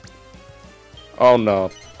 Oh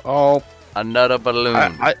no. Oh, Another balloon.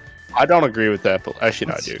 I don't agree with that. But actually,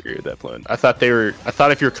 no, I do agree with that balloon. I thought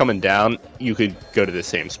if you were coming down, you could go to the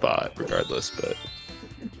same spot regardless. But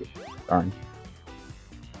Darn.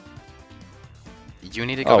 You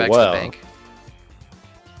need to go Oh, back well. to the bank.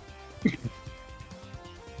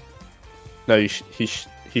 no, he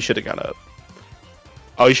should have gone up.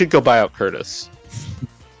 Oh, you should go buy out Curtis.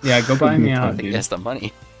 Yeah, go buy me I out, don't think he dude. has the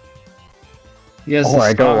money. He has Oh, the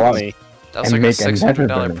I don't stock. want Money. That was And like a make another $600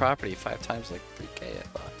 balloon. property, 5 times like 3K, I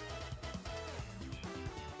thought.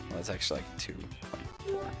 Well, it's actually like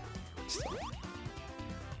 2.4. Still.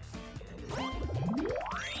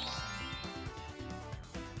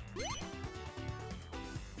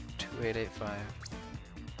 $2,885.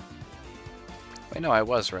 Wait, no, I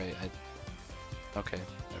was right. Okay,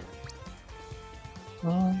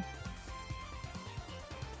 whatever.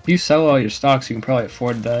 If you sell all your stocks, you can probably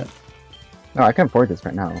afford that. No, I can afford this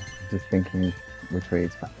right now. I'm just thinking which way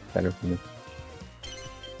is better for me.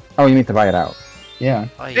 Oh, you need to buy it out. Yeah.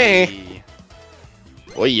 Aye.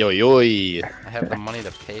 Oi, oi, oi. I have the money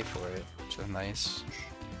to pay for it, which is nice.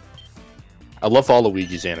 I love all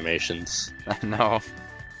Luigi's animations. I know.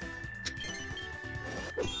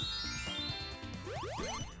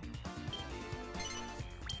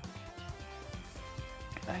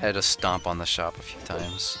 I had to stomp on the shop a few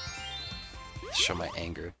times to show my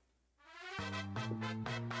anger.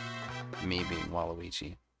 Me being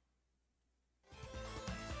Waluigi.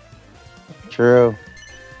 True.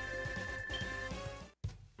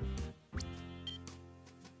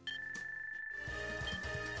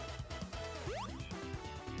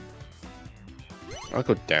 I'll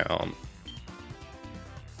go down.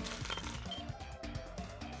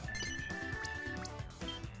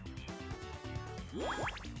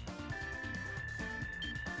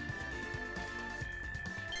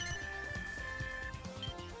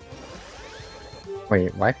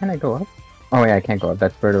 Wait, why can't I go up? Oh, yeah, I can't go up.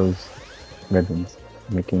 That's Birdo's ribbons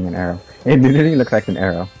making an arrow. It literally looks like an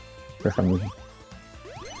arrow for some reason.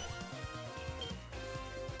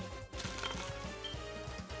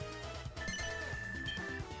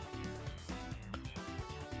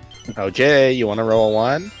 Oh, Jay, you want to roll a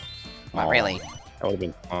 1? Not really. That would have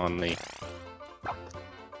been funny.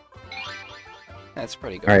 That's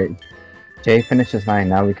pretty good. Alright, Jay finishes 9,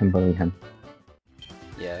 now we can bully him.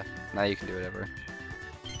 Yeah, now you can do whatever.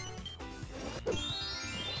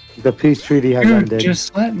 The peace treaty has Dude, ended.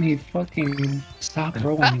 just let me fucking stop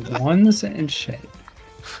rolling ones and shit.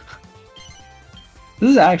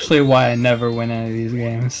 This is actually why I never win any of these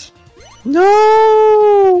games.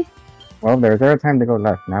 No! Well, there's zero time to go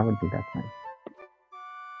left. Now would be that time.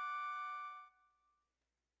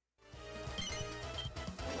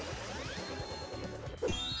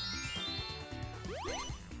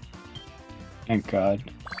 Thank God.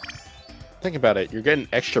 Think about it. You're getting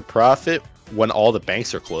extra profit when all the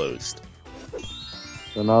banks are closed.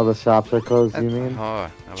 When all the shops are closed, you mean? Oh,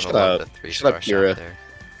 I would Shut have loved up. the 3-star Shut up, Kira. shop there.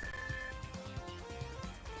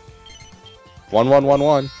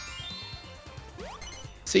 1111.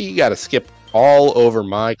 See, you gotta skip all over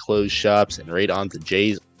my closed shops and right onto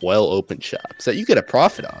Jay's well-opened shops that you get a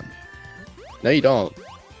profit on. No, you don't.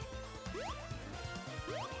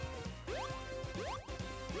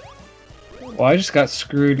 Well, I just got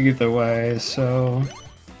screwed either way, so...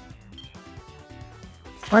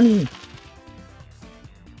 Funny.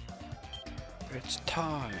 It's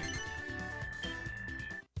time.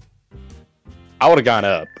 I would have gone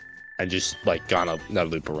up and just like gone up another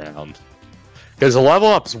loop around because the level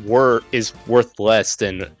up is worth less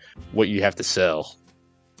than what you have to sell.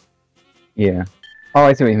 Yeah. Oh,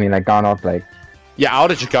 I see what you mean. Like gone off like. Yeah, I would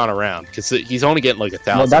have just gone around because he's only getting like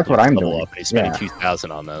 1,000. Well, that's what I'm level doing. up, and he's spending Yeah.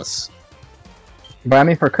 2,000 on this. But I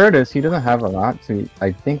mean, for Curtis, he doesn't have a lot, so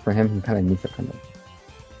I think for him, he kind of needs to come in.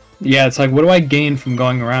 Yeah, it's like, what do I gain from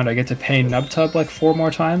going around? I get to pay Nubtub like 4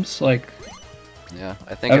 more times? Like, Yeah,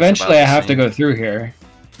 I think eventually I have to go. go through here.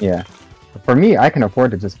 Yeah. For me, I can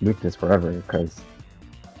afford to just loop this forever because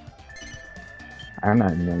I'm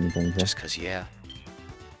not doing anything. Just cause, yeah.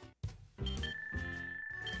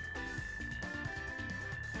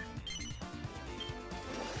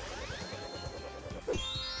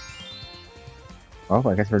 Oh,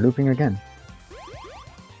 I guess we're looping again.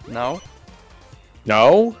 No?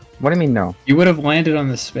 No? What do you mean no? You would have landed on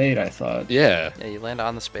the spade, I thought. Yeah. Yeah, you land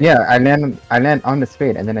on the space. Yeah, I land on the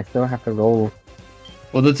spade, and then I still have to roll.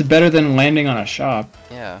 Well, that's better than landing on a shop.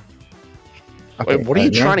 Yeah. Okay, Wait, what are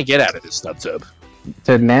you trying to get out of this, Nubtub?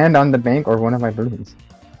 to land on the bank or one of my balloons?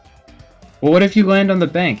 Well, what if you land on the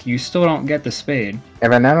bank? You still don't get the spade.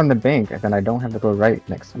 If I land on the bank, then I don't have to go right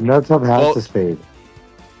next time. Nubtub has Well- the spade.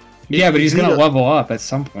 Yeah, but he's You gonna need a- level up at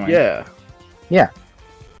some point. Yeah. Yeah,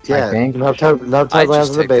 think- Nubtub I lands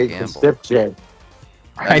just on the take the bank and gamble. skip Jay.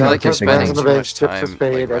 I feel know like you're it's a spending game. too much Chips the time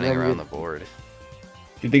spade, like, and running then around you- the board.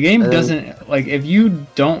 The game And- doesn't, like, if you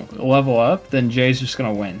don't level up, then Jay's just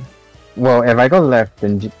gonna win. Well, if I go left,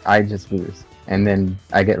 then I just lose, and then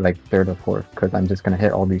I get like third or fourth because I'm just gonna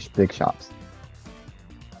hit all these big shops.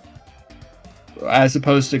 As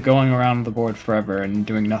opposed to going around the board forever and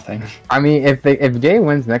doing nothing. I mean, if Jay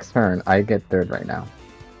wins next turn, I get third right now.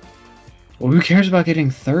 Well, who cares about getting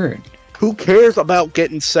third? Who cares about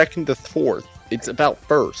getting second to fourth? It's about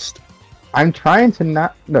first. I'm trying to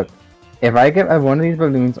not look. If I get one of these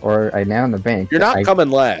balloons or I land on the bank, You're not I, coming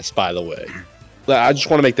last, by the way. I just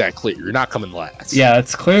want to make that clear. You're not coming last. Yeah,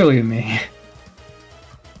 it's clearly me.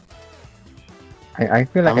 I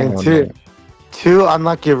feel like I I mean, know. two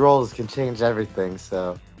unlucky rolls can change everything,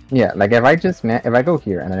 so... Yeah, like if I go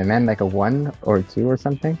here and I land like a 1 or a 2 or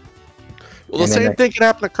something. Well, the And then same I- thing can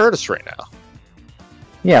happen to Curtis right now.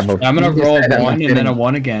 Yeah, but I'm gonna you just roll said I'm not 1 and then a getting-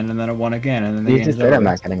 1 again and then a 1 again and then the You game's just said I'm over.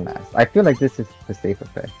 not getting last. I feel like this is the safer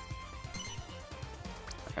play.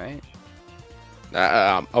 Alright.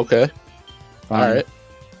 Okay. Fine. All right.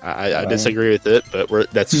 I Fine. disagree with it, but we're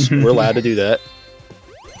allowed to do that.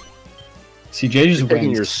 See, Jay just You're taking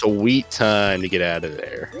wins. your sweet time to get out of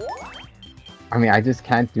there. I mean, I just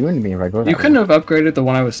can't do anything if I go that You way. couldn't have upgraded the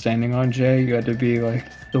one I was standing on, Jay. You had to be, like,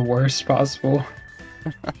 the worst possible.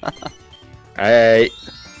 Hey.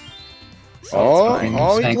 So Oh, it's fine.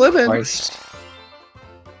 oh, he's Thank living. Christ.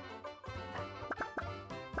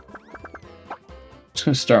 Just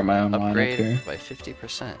gonna start my own line up Upgrade here. by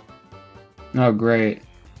 50%. Oh, great.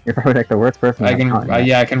 You're probably like the worst person. I I've can, caught yet.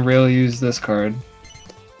 yeah, I can really use this card.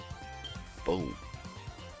 Boom.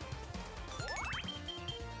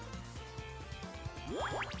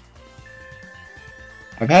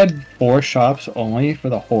 I've had 4 shops only for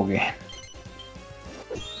the whole game.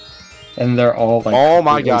 And they're all like... Oh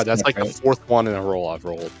my really god, that's like the separate. fourth one in a row I've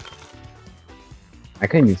rolled. I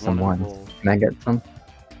can use some One ones. roll. Can I get some?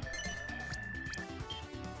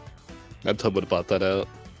 Nubtub would have bought that out.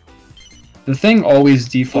 The thing always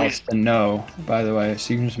defaults to no, by the way,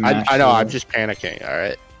 so you can just mash I know, through I'm it. just panicking,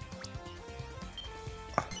 alright?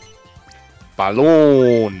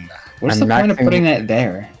 Balloon! What's I'm the point of maxing- putting that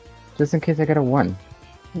there? Just in case I get a 1.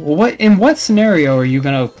 Well, in what scenario are you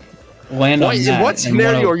gonna land on In that? what and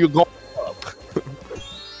scenario wanna- are you going up?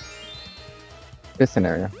 This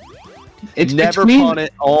scenario. It's never between, punish.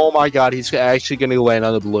 Oh my god, he's actually going to land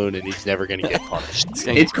on the balloon and he's never going to get punished. It's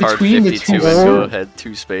gonna It's get card between the 52 and two go rows. ahead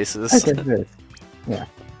 2 spaces. I get this. Yeah.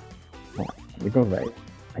 You go right.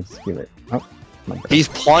 I just feel it. Oh, my bad. He's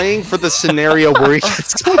playing for the scenario where he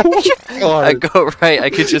gets I go right, I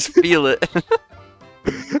could just feel it.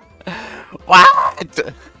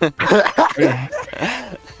 What?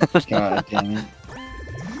 God damn it.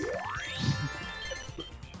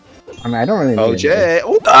 I mean, I don't really. Oh, need Jay. it.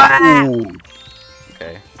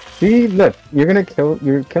 Okay. See, look,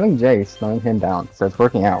 you're killing Jay, slowing him down, so it's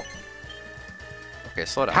working out. Okay,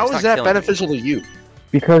 slow down. How It's is not that killing me. beneficial to you?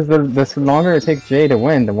 Because the longer it takes Jay to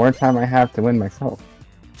win, the more time I have to win myself.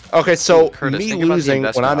 Okay, so Curtis, me think about the losing when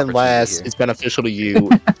investment I'm in opportunity last here. is beneficial to you.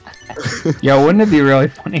 Yo, wouldn't it be really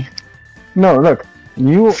funny? No, look,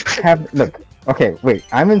 you have look. Okay, wait,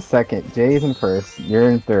 I'm in second. Jay is in first. You're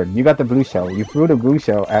in third. You got the blue shell. You threw the blue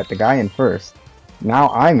shell at the guy in first. Now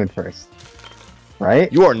I'm in first.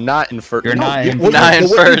 Right? You are not in first. You're not in- not in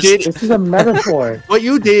first. This is a metaphor. What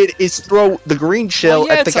you did is throw the green shell Well,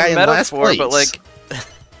 yeah, at the it's a guy in last metaphor, place. but like,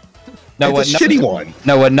 No, it's a shitty one.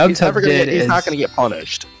 No, what He's Nubtub never gonna did get. He's is not gonna get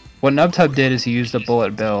punished. what Nubtub did is he used the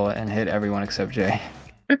bullet bill and hit everyone except Jay.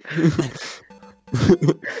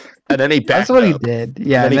 And then he backed That's what he up. did.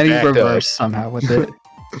 Yeah, Then and he then he backed up. reversed somehow with it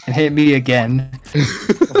and hit me again.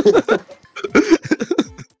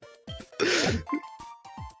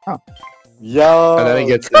 Yo. And then he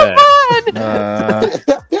gets that.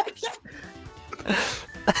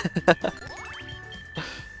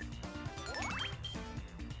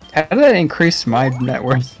 How did that increase my net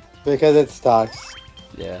worth? Because it stocks.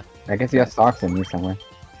 yeah. I guess you have stocks in me somewhere.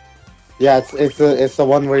 Yeah, it's the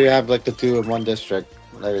one where you have like the 2 in one district.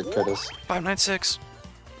 Like Curtis. 596.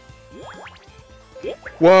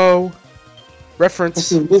 Whoa. This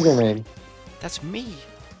Reference is Lizardman. That's me.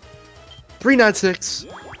 396.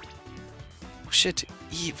 Oh shit,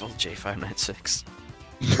 evil J596.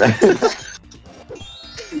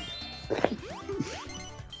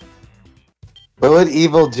 What would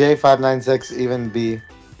evil J596 even be?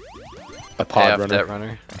 A Pay pod off runner. that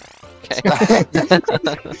runner.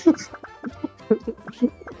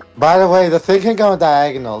 By the way, the thing can go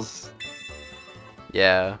diagonals.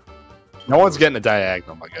 Yeah. No one's getting a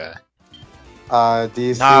diagonal, my guy. Do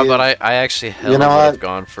you see? Nah, but I actually hella know would what? have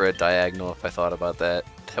gone for a diagonal if I thought about that.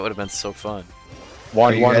 That would have been so fun.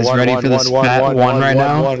 Are you guys ready for this fat one right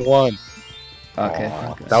now? One. Okay.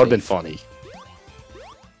 Aw, okay. that would have been funny.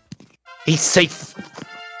 He's safe.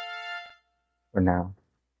 For now.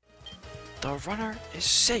 The runner is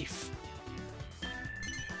safe.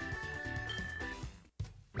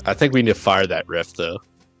 I think we need to fire that riff though.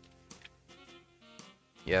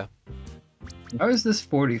 Yeah. How is this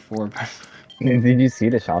 44? Did you see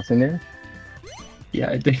the shots in there?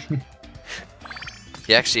 Yeah, I did.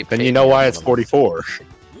 He actually. Then paid you know me why on it's them. 44.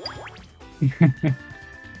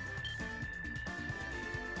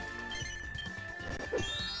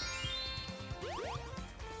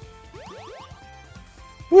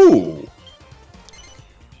 Ooh.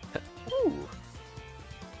 Ooh.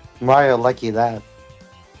 Mario, lucky that.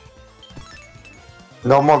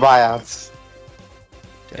 No more buyouts.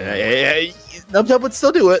 Yeah. Nubtub would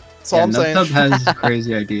still do it. That's all Yeah, I'm saying. Nubtub has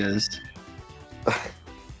crazy ideas.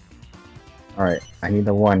 Alright, I need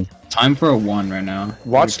the 1. Time for a 1 right now.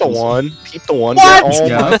 Watch the one. Peep the one. What?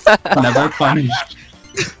 Yeah, Yeah, never punished.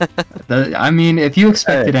 I mean, if you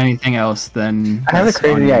expected anything else, then I have a that's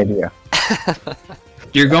on crazy you. idea.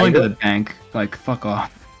 You're going to the bank. Like, fuck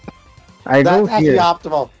off. I go That's actually here.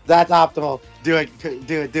 optimal. That's optimal. Do it. Do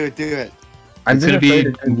it. Do it. Do it. I'm It's just gonna be afraid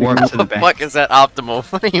it's gonna be- warped to the The bank. fuck is that optimal?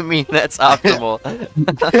 What do you mean that's optimal?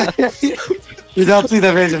 You don't see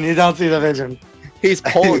the vision. You don't see the vision. He's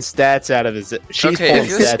pulling stats out of his. She's Okay, pulling if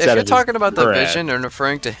you're, stats if out you're of talking about the crap. vision and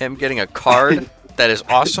referring to him getting a card that is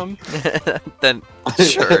awesome, then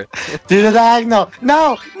sure. Do the diagonal.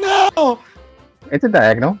 No. No. It's a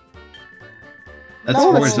diagonal. That's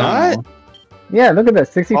No, it's horizontal. Yeah, look at that.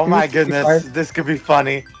 62. Oh my goodness. 65. This could be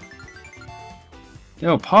funny.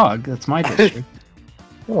 Yo, Pog, that's my district.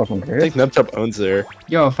 You're welcome, I Chris. think Nubtub owns there.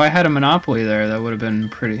 Yo, if I had a monopoly there, that would have been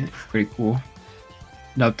pretty cool.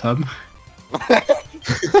 Nubtub.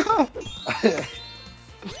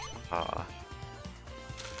 Ah.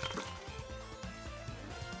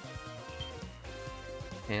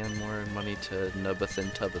 And more money to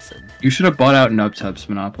Nubathan Tubathan. You should have bought out Nubtub's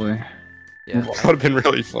monopoly. Yeah. That would have been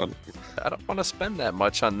really fun. I don't want to spend that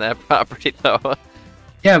much on that property though.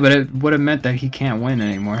 Yeah, but it would have meant that he can't win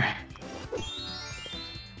anymore.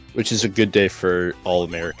 Which is a good day for all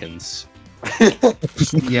Americans.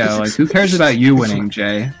 Yeah, like, who cares about you winning,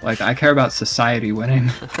 Jay? Like, I care about society winning.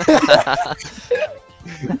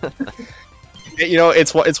 You know,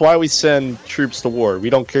 it's why we send troops to war. We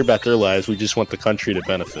don't care about their lives. We just want the country to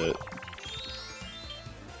benefit.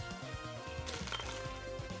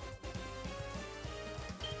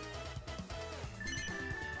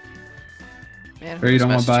 Man, Or you don't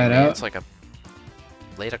want to buy it out? It's like a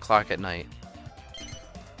late o'clock at night.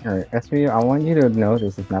 Alright, SVU, I want you to know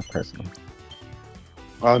this is not personal.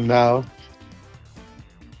 Oh no.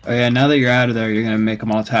 Oh yeah, now that you're out of there, you're gonna make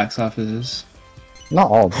them all tax offices. Not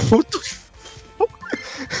all of them. What the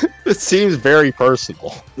fuck? It seems very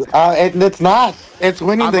personal. It's not. It's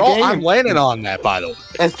winning the game. I'm landing on that, by the way.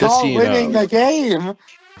 It's just called so you winning know. the game.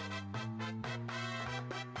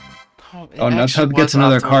 Oh, Nubtub gets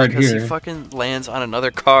another card He here. fucking lands on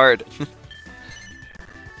another card.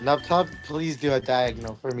 Nubtub, please do a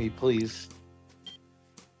diagonal for me, please.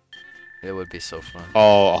 It would be so fun.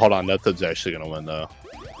 Oh, hold on. Nubtub's actually gonna win though.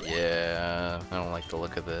 Yeah, I don't like the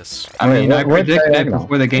look of this. I mean, I where's predicted it diagonal?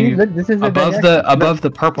 before the game. This is Above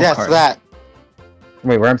the purple Yes, card. that.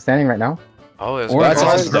 Wait, where I'm standing right now? Oh, it was Or That's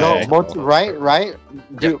above also the- diagonal. Right?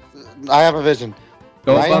 Dude, I have a vision.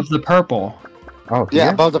 Go right? above the purple. Oh, Yeah,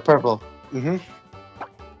 here? above the purple. Mm-hmm.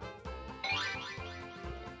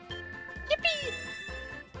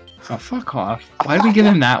 Oh, fuck off. Why did we give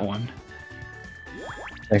him that one?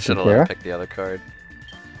 Thank Should you, have let him Kira. pick the other card.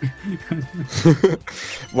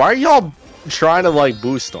 Why are y'all trying to like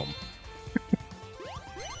boost them?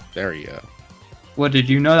 There you go. What, did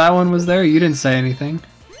you know that one was there? You didn't say anything.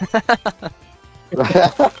 I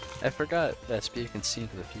forgot. SP, you can see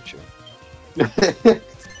into the future.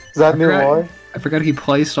 Is that new Right. war? I forgot he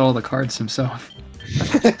placed all the cards himself.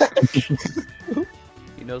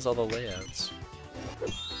 He knows all the layouts.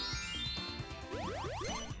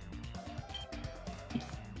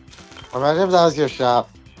 Imagine if that was your shop.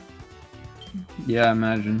 Yeah,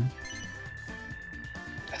 imagine.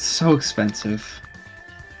 It's so expensive.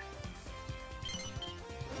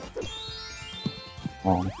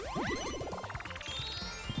 Oh.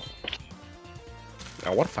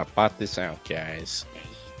 Now, what if I bought this out, guys?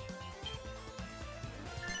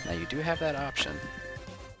 Now you do have that option.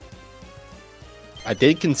 I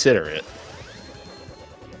did consider it.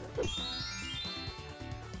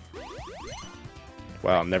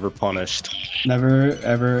 Wow, never punished. Never,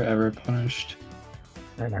 ever, ever punished.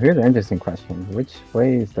 Alright, now here's an interesting question. Which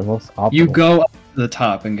way is the most optimal? You go up to the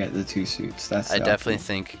top and get the two suits. That's I the definitely option.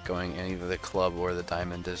 think going either the club or the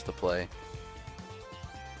diamond is the play.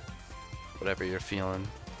 Whatever you're feeling.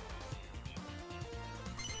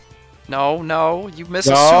 No, you miss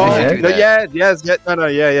a suit if you do that.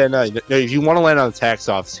 No. If you want to land on the tax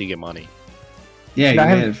office, you get money. Yeah, I you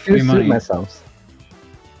have get free two money. suit myself.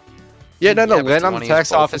 Yeah, no, Yeah, but land on the 20 tax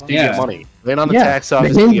is both office, of you them. get Yeah. money. Land on the Yeah, tax the office,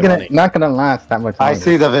 you game's get gonna, money. not gonna last that much I longer.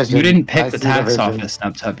 see the vision. You didn't pick I the see tax vision. office,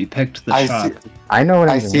 Nubtub. You picked the I shop. see. I know what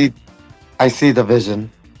I'm I doing. I see the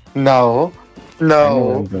vision. No. I know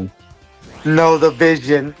what I'm No. doing. No, the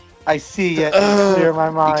vision. I see it. It's clear in my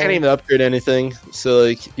You mind. can't even upgrade anything, so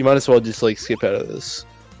like you might as well just like skip out of this.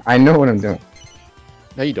 I know what I'm doing.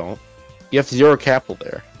 No, you don't. You have 0 capital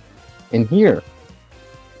there. In here.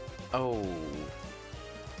 Oh.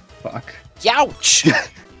 Fuck. Youch!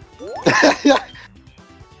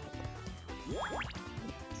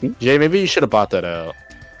 Jay, maybe you should have bought that out.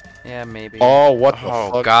 Yeah, maybe. Oh, what the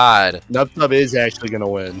Oh, fuck? God. Nubtub is actually gonna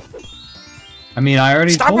win. I mean, I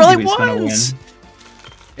already Stop told rolling you he's gonna win. ones!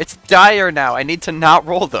 It's dire now. I need to not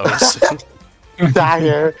roll those.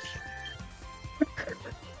 Dire.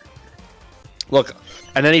 Look,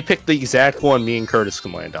 and then he picked the exact one me and Curtis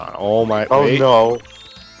can land on. Oh my! Oh wait. no.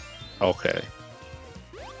 Okay.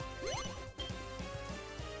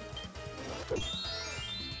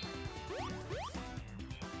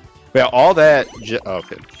 Yeah, all that.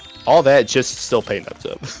 Okay, all that just to still pay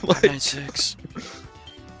Nubtub. Like, 9-6.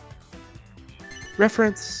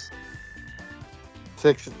 reference.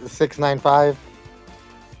 695.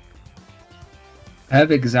 I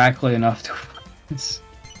have exactly enough to win this.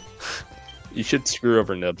 You should screw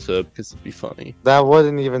over Nubtub because it'd be funny. That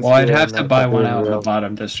wasn't even. Well, I'd scary have to enough buy be one out in the real.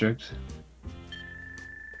 bottom district.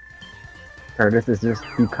 Curtis is just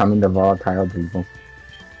becoming the volatile people.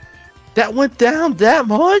 That went down that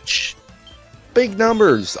much. Big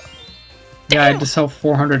numbers. Yeah, I had to sell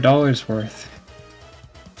 $400 worth.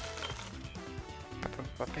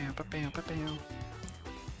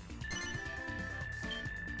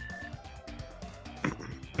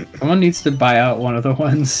 Someone needs to buy out one of the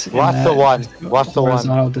ones. in Watch that the one. Watch the one.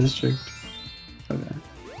 horizontal district. Okay.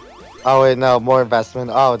 Oh wait, no, more investment.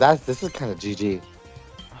 Oh, this is kind of GG.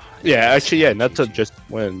 Yeah, actually, yeah. Nubtub just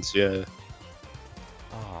wins. Yeah.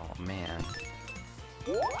 Oh, man.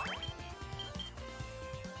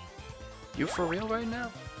 You for real right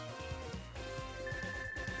now?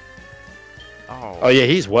 Oh yeah,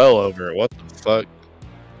 he's well over it. What the fuck?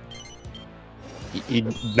 He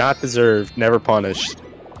not deserved, never punished.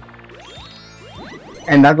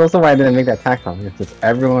 And that's also why I didn't make that tax off. It's just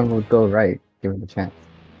everyone would go right, given the chance.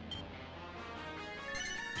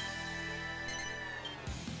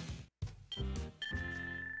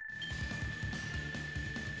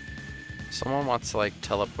 Someone wants to like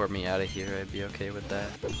teleport me out of here, I'd be okay with that.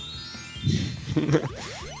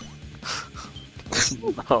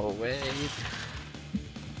 No way.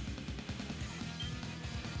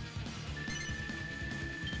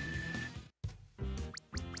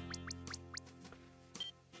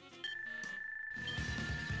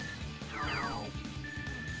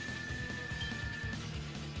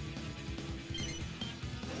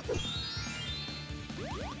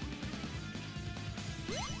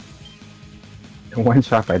 One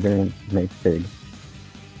shot I didn't make big.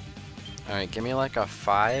 Alright, give me like a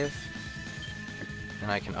 5,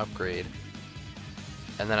 and I can upgrade.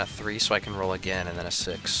 And then a 3 so I can roll again, and then a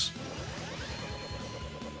 6.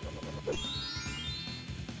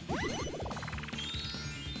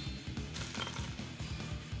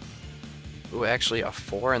 Ooh, actually a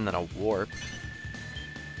 4 and then a warp.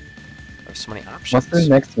 There's so many options.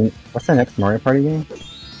 What's the next Mario Party game?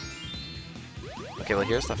 Okay, well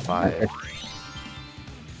here's the 5.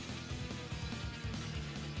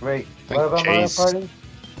 Wait, I what about Mario Jay's- Party?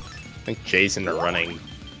 I think Jay's in the running.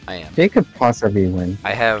 I am. Jay could possibly win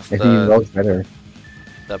I have if he rolls better.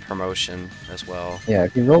 the promotion as well. Yeah,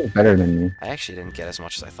 if he rolls better than me. I actually didn't get as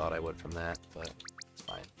much as I thought I would from that, but it's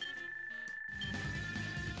fine.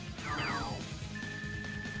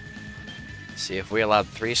 See, if we allowed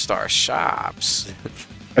 3-star shops.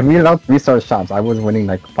 If we allowed 3-star shops, I was winning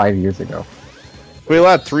like 5 years ago. If we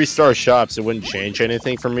allowed 3-star shops, it wouldn't change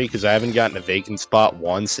anything for me because I haven't gotten a vacant spot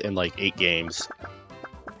once in like 8 games.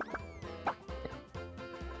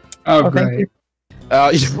 Oh, Oh, thank great.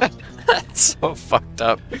 you. That's so fucked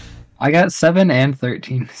up. I got 7 and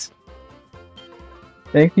 13.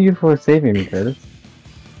 Thank you for saving me, Curtis.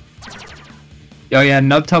 Oh yeah,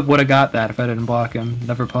 Nubtub would have got that if I didn't block him.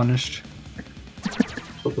 Never punished.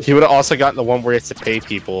 He would have also gotten the one where he has to pay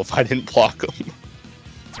people if I didn't block him.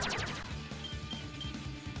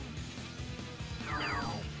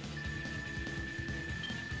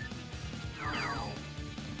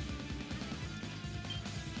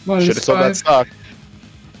 Minus Should have sold that 5. stock.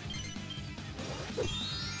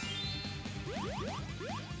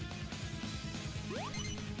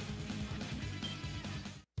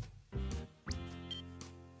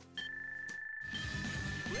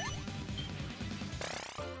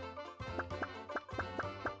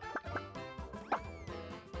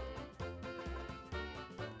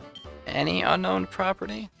 Any unknown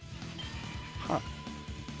property?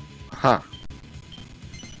 Huh.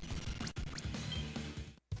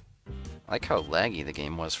 I like how laggy the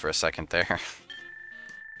game was for a second there.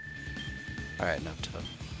 Alright, Nubtub.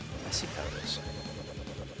 I see how it is.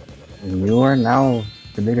 You are now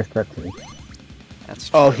the biggest threat to me. That's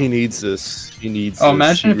true. Oh, he needs this. He needs Oh, this.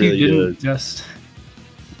 imagine He if you really didn't just.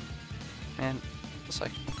 Man, it's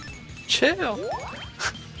like... Chill!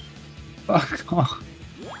 Fuck off.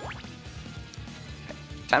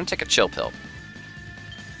 Time to take a chill pill.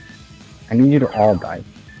 I need you to all die.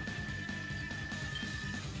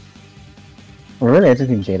 Well, really, I just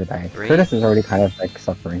need Jay to die. 3. Curtis is already kind of like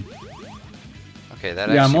suffering. Okay, that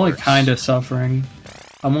Yeah, I'm actually only works. kind of suffering.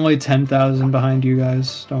 I'm only 10,000 behind you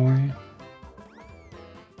guys. Don't worry.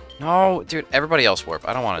 No, dude, everybody else warp.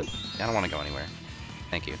 I don't want to go anywhere.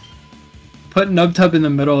 Thank you. Put Nubtub in the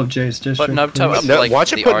middle of Jay's district. Put Nubtub please. up like Why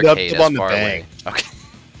don't the you put arcade Nubtub as on the far bank? away. Okay.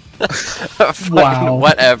 Fucking Wow.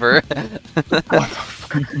 Whatever.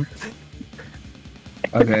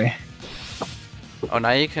 Okay. Oh,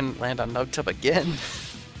 now you can land on Nubtub again.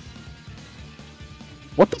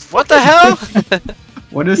 What the fuck? What the hell?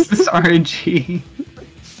 What is this RNG?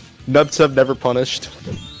 Nubtub never punished.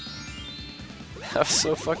 That was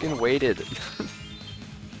so fucking weighted.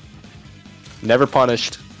 Never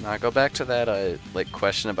punished. Now go back to that like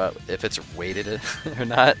question about if it's weighted or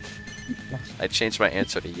not. I changed my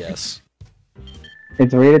answer to yes.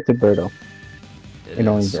 It's rated to Birdo. It It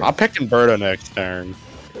only is. did. I'm picking Birdo next turn.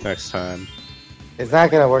 Next time. It's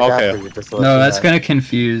not gonna work Okay. out for you. Just to let No, you that's know. gonna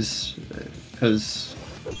confuse because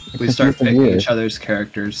we It's start confusing picking you. each other's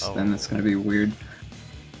characters. Oh. Then it's gonna be weird.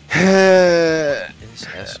 Is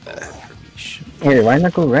S over for me? Hey, why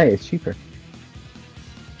not go right? It's cheaper.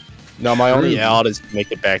 No, my only True. out is to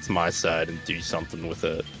make it back to my side and do something with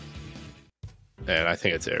it. And I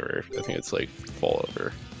think it's error. I think it's like fall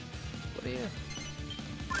over. What are you?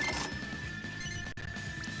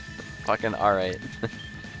 Fucking alright.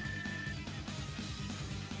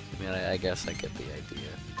 mean, I guess I get the idea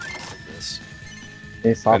of this.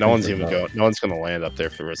 No one's even going. No one's gonna land up there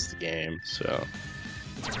for the rest of the game. So,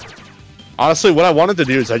 honestly, what I wanted to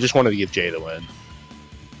do is I just wanted to give Jay the win,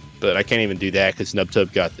 but I can't even do that because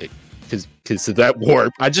Nubtub got the because of that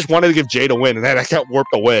warp. I just wanted to give Jay the win, and then I got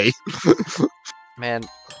warped away. Man,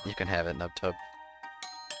 you can have it, Nubtub.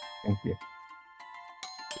 Thank you.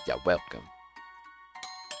 Yeah, welcome.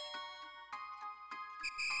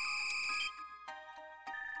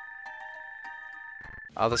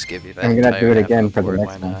 I'll just give you that. I'm gonna do it entire again half for the board,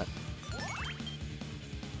 next why one. not?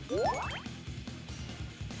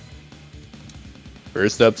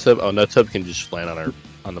 Where's Nubtub? Oh, Nubtub can just land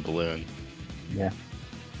on the balloon. Yeah.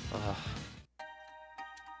 Ugh.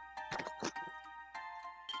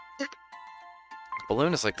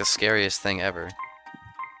 Balloon is like the scariest thing ever.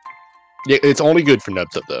 Yeah, it's only good for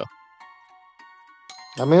Nubtub though.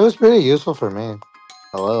 I mean, it was pretty useful for me.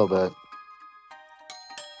 A little bit.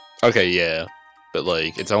 Okay, yeah, but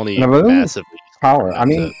like it's only The balloon is massively power. for I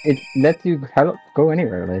mean, Nubtub. it lets you go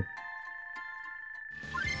anywhere, like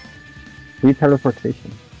free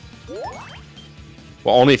teleportation.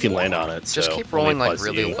 Well, only if you land on it. Just so keep only rolling like applies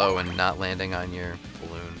to really you. low and not landing on your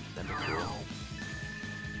balloon. That'd be cool.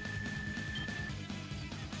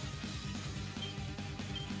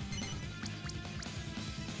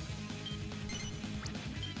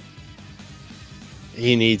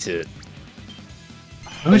 He needs it.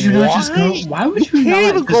 Why would you not just go? Why would you can't not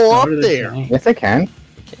even just go up to the there. tank? Yes, I can.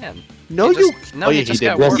 You can. No, He you. just, no, Oh, he yeah, just he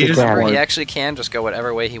got did. warped. Yes, he can. He actually can just go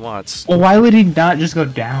whatever way he wants. Well, why would he not just go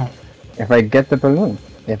down? If I get the balloon,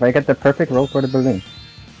 if I get the perfect roll for the balloon,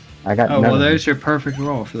 I got. Oh none well, of them. there's your perfect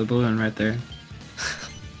roll for the balloon right there.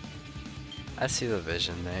 I see the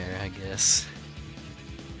vision there, I guess.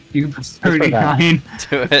 You can put for that. 39.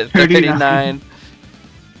 Do it. 39. 39.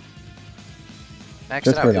 Max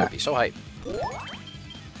Just it for out, it that. would be so hype.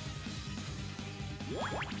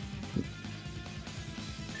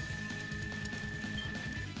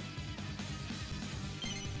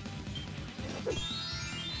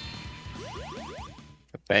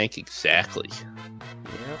 Bank exactly.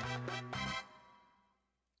 Yep.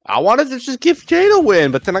 I wanted to just give Jay the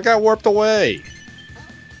win, but then I got warped away.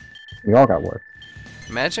 We all got work.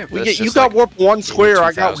 Imagine if You this just, got like, warped one gave you square,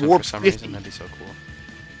 I got 2,000 warped for some 50. reason. That'd be so cool.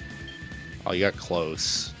 Oh, you got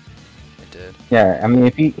close. It did. Yeah, I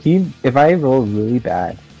mean, if I roll really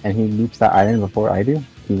bad and he loops that island before I do,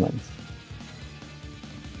 he wins.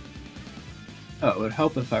 Oh, it would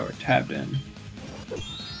help if I were tabbed in.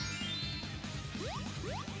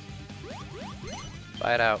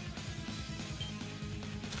 Buy it out.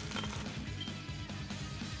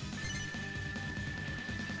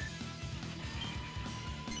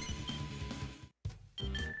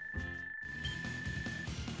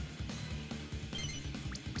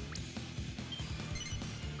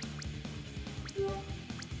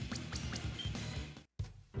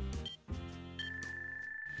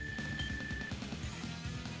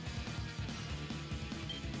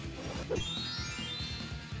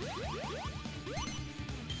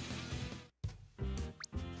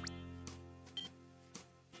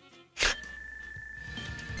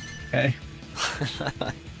 Okay.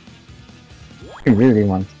 He really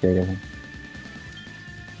wants to get him.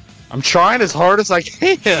 I'm trying as hard as I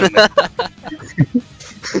can.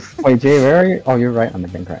 Wait, Jay, where are you? Oh, you're right on the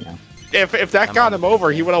bank right now. if that I'm got on him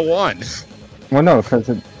over, he would have won. Well, no, because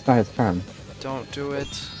it's not his turn. Don't do it.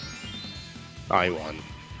 Oh, he won.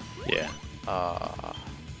 Yeah.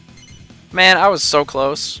 Man, I was so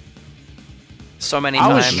close. So many I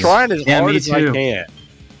times. was trying as Yeah, hard me as I too. can.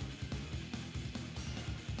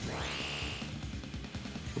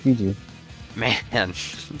 GG. Man.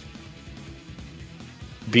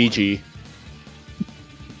 BG.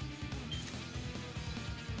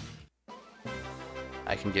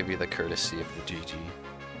 I can give you the courtesy of the GG.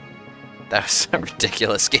 That was a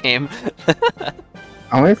ridiculous game.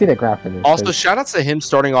 I want to see the graph for this. Also, 'cause shout outs to him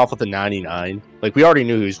starting off with a 99. Like, we already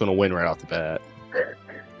knew he was going to win right off the bat.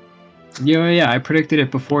 Yeah, I predicted it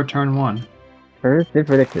before turn 1. first they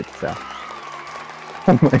predicted so.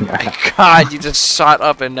 Oh my god. My God, you just shot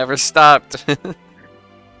up and never stopped.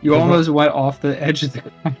 You almost went off the edge of the.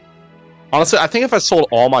 Honestly, I think if I sold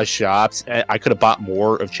all my shops, I could have bought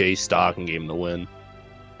more of Jay's stock and gave him the win.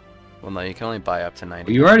 Well, no, you can only buy up to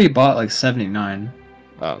 90. You already bought like 79.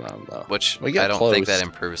 Oh, no. Which We I got don't think close. that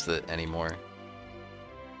improves it anymore.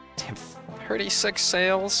 Damn, 36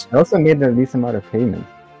 sales? I also made the least amount of payments.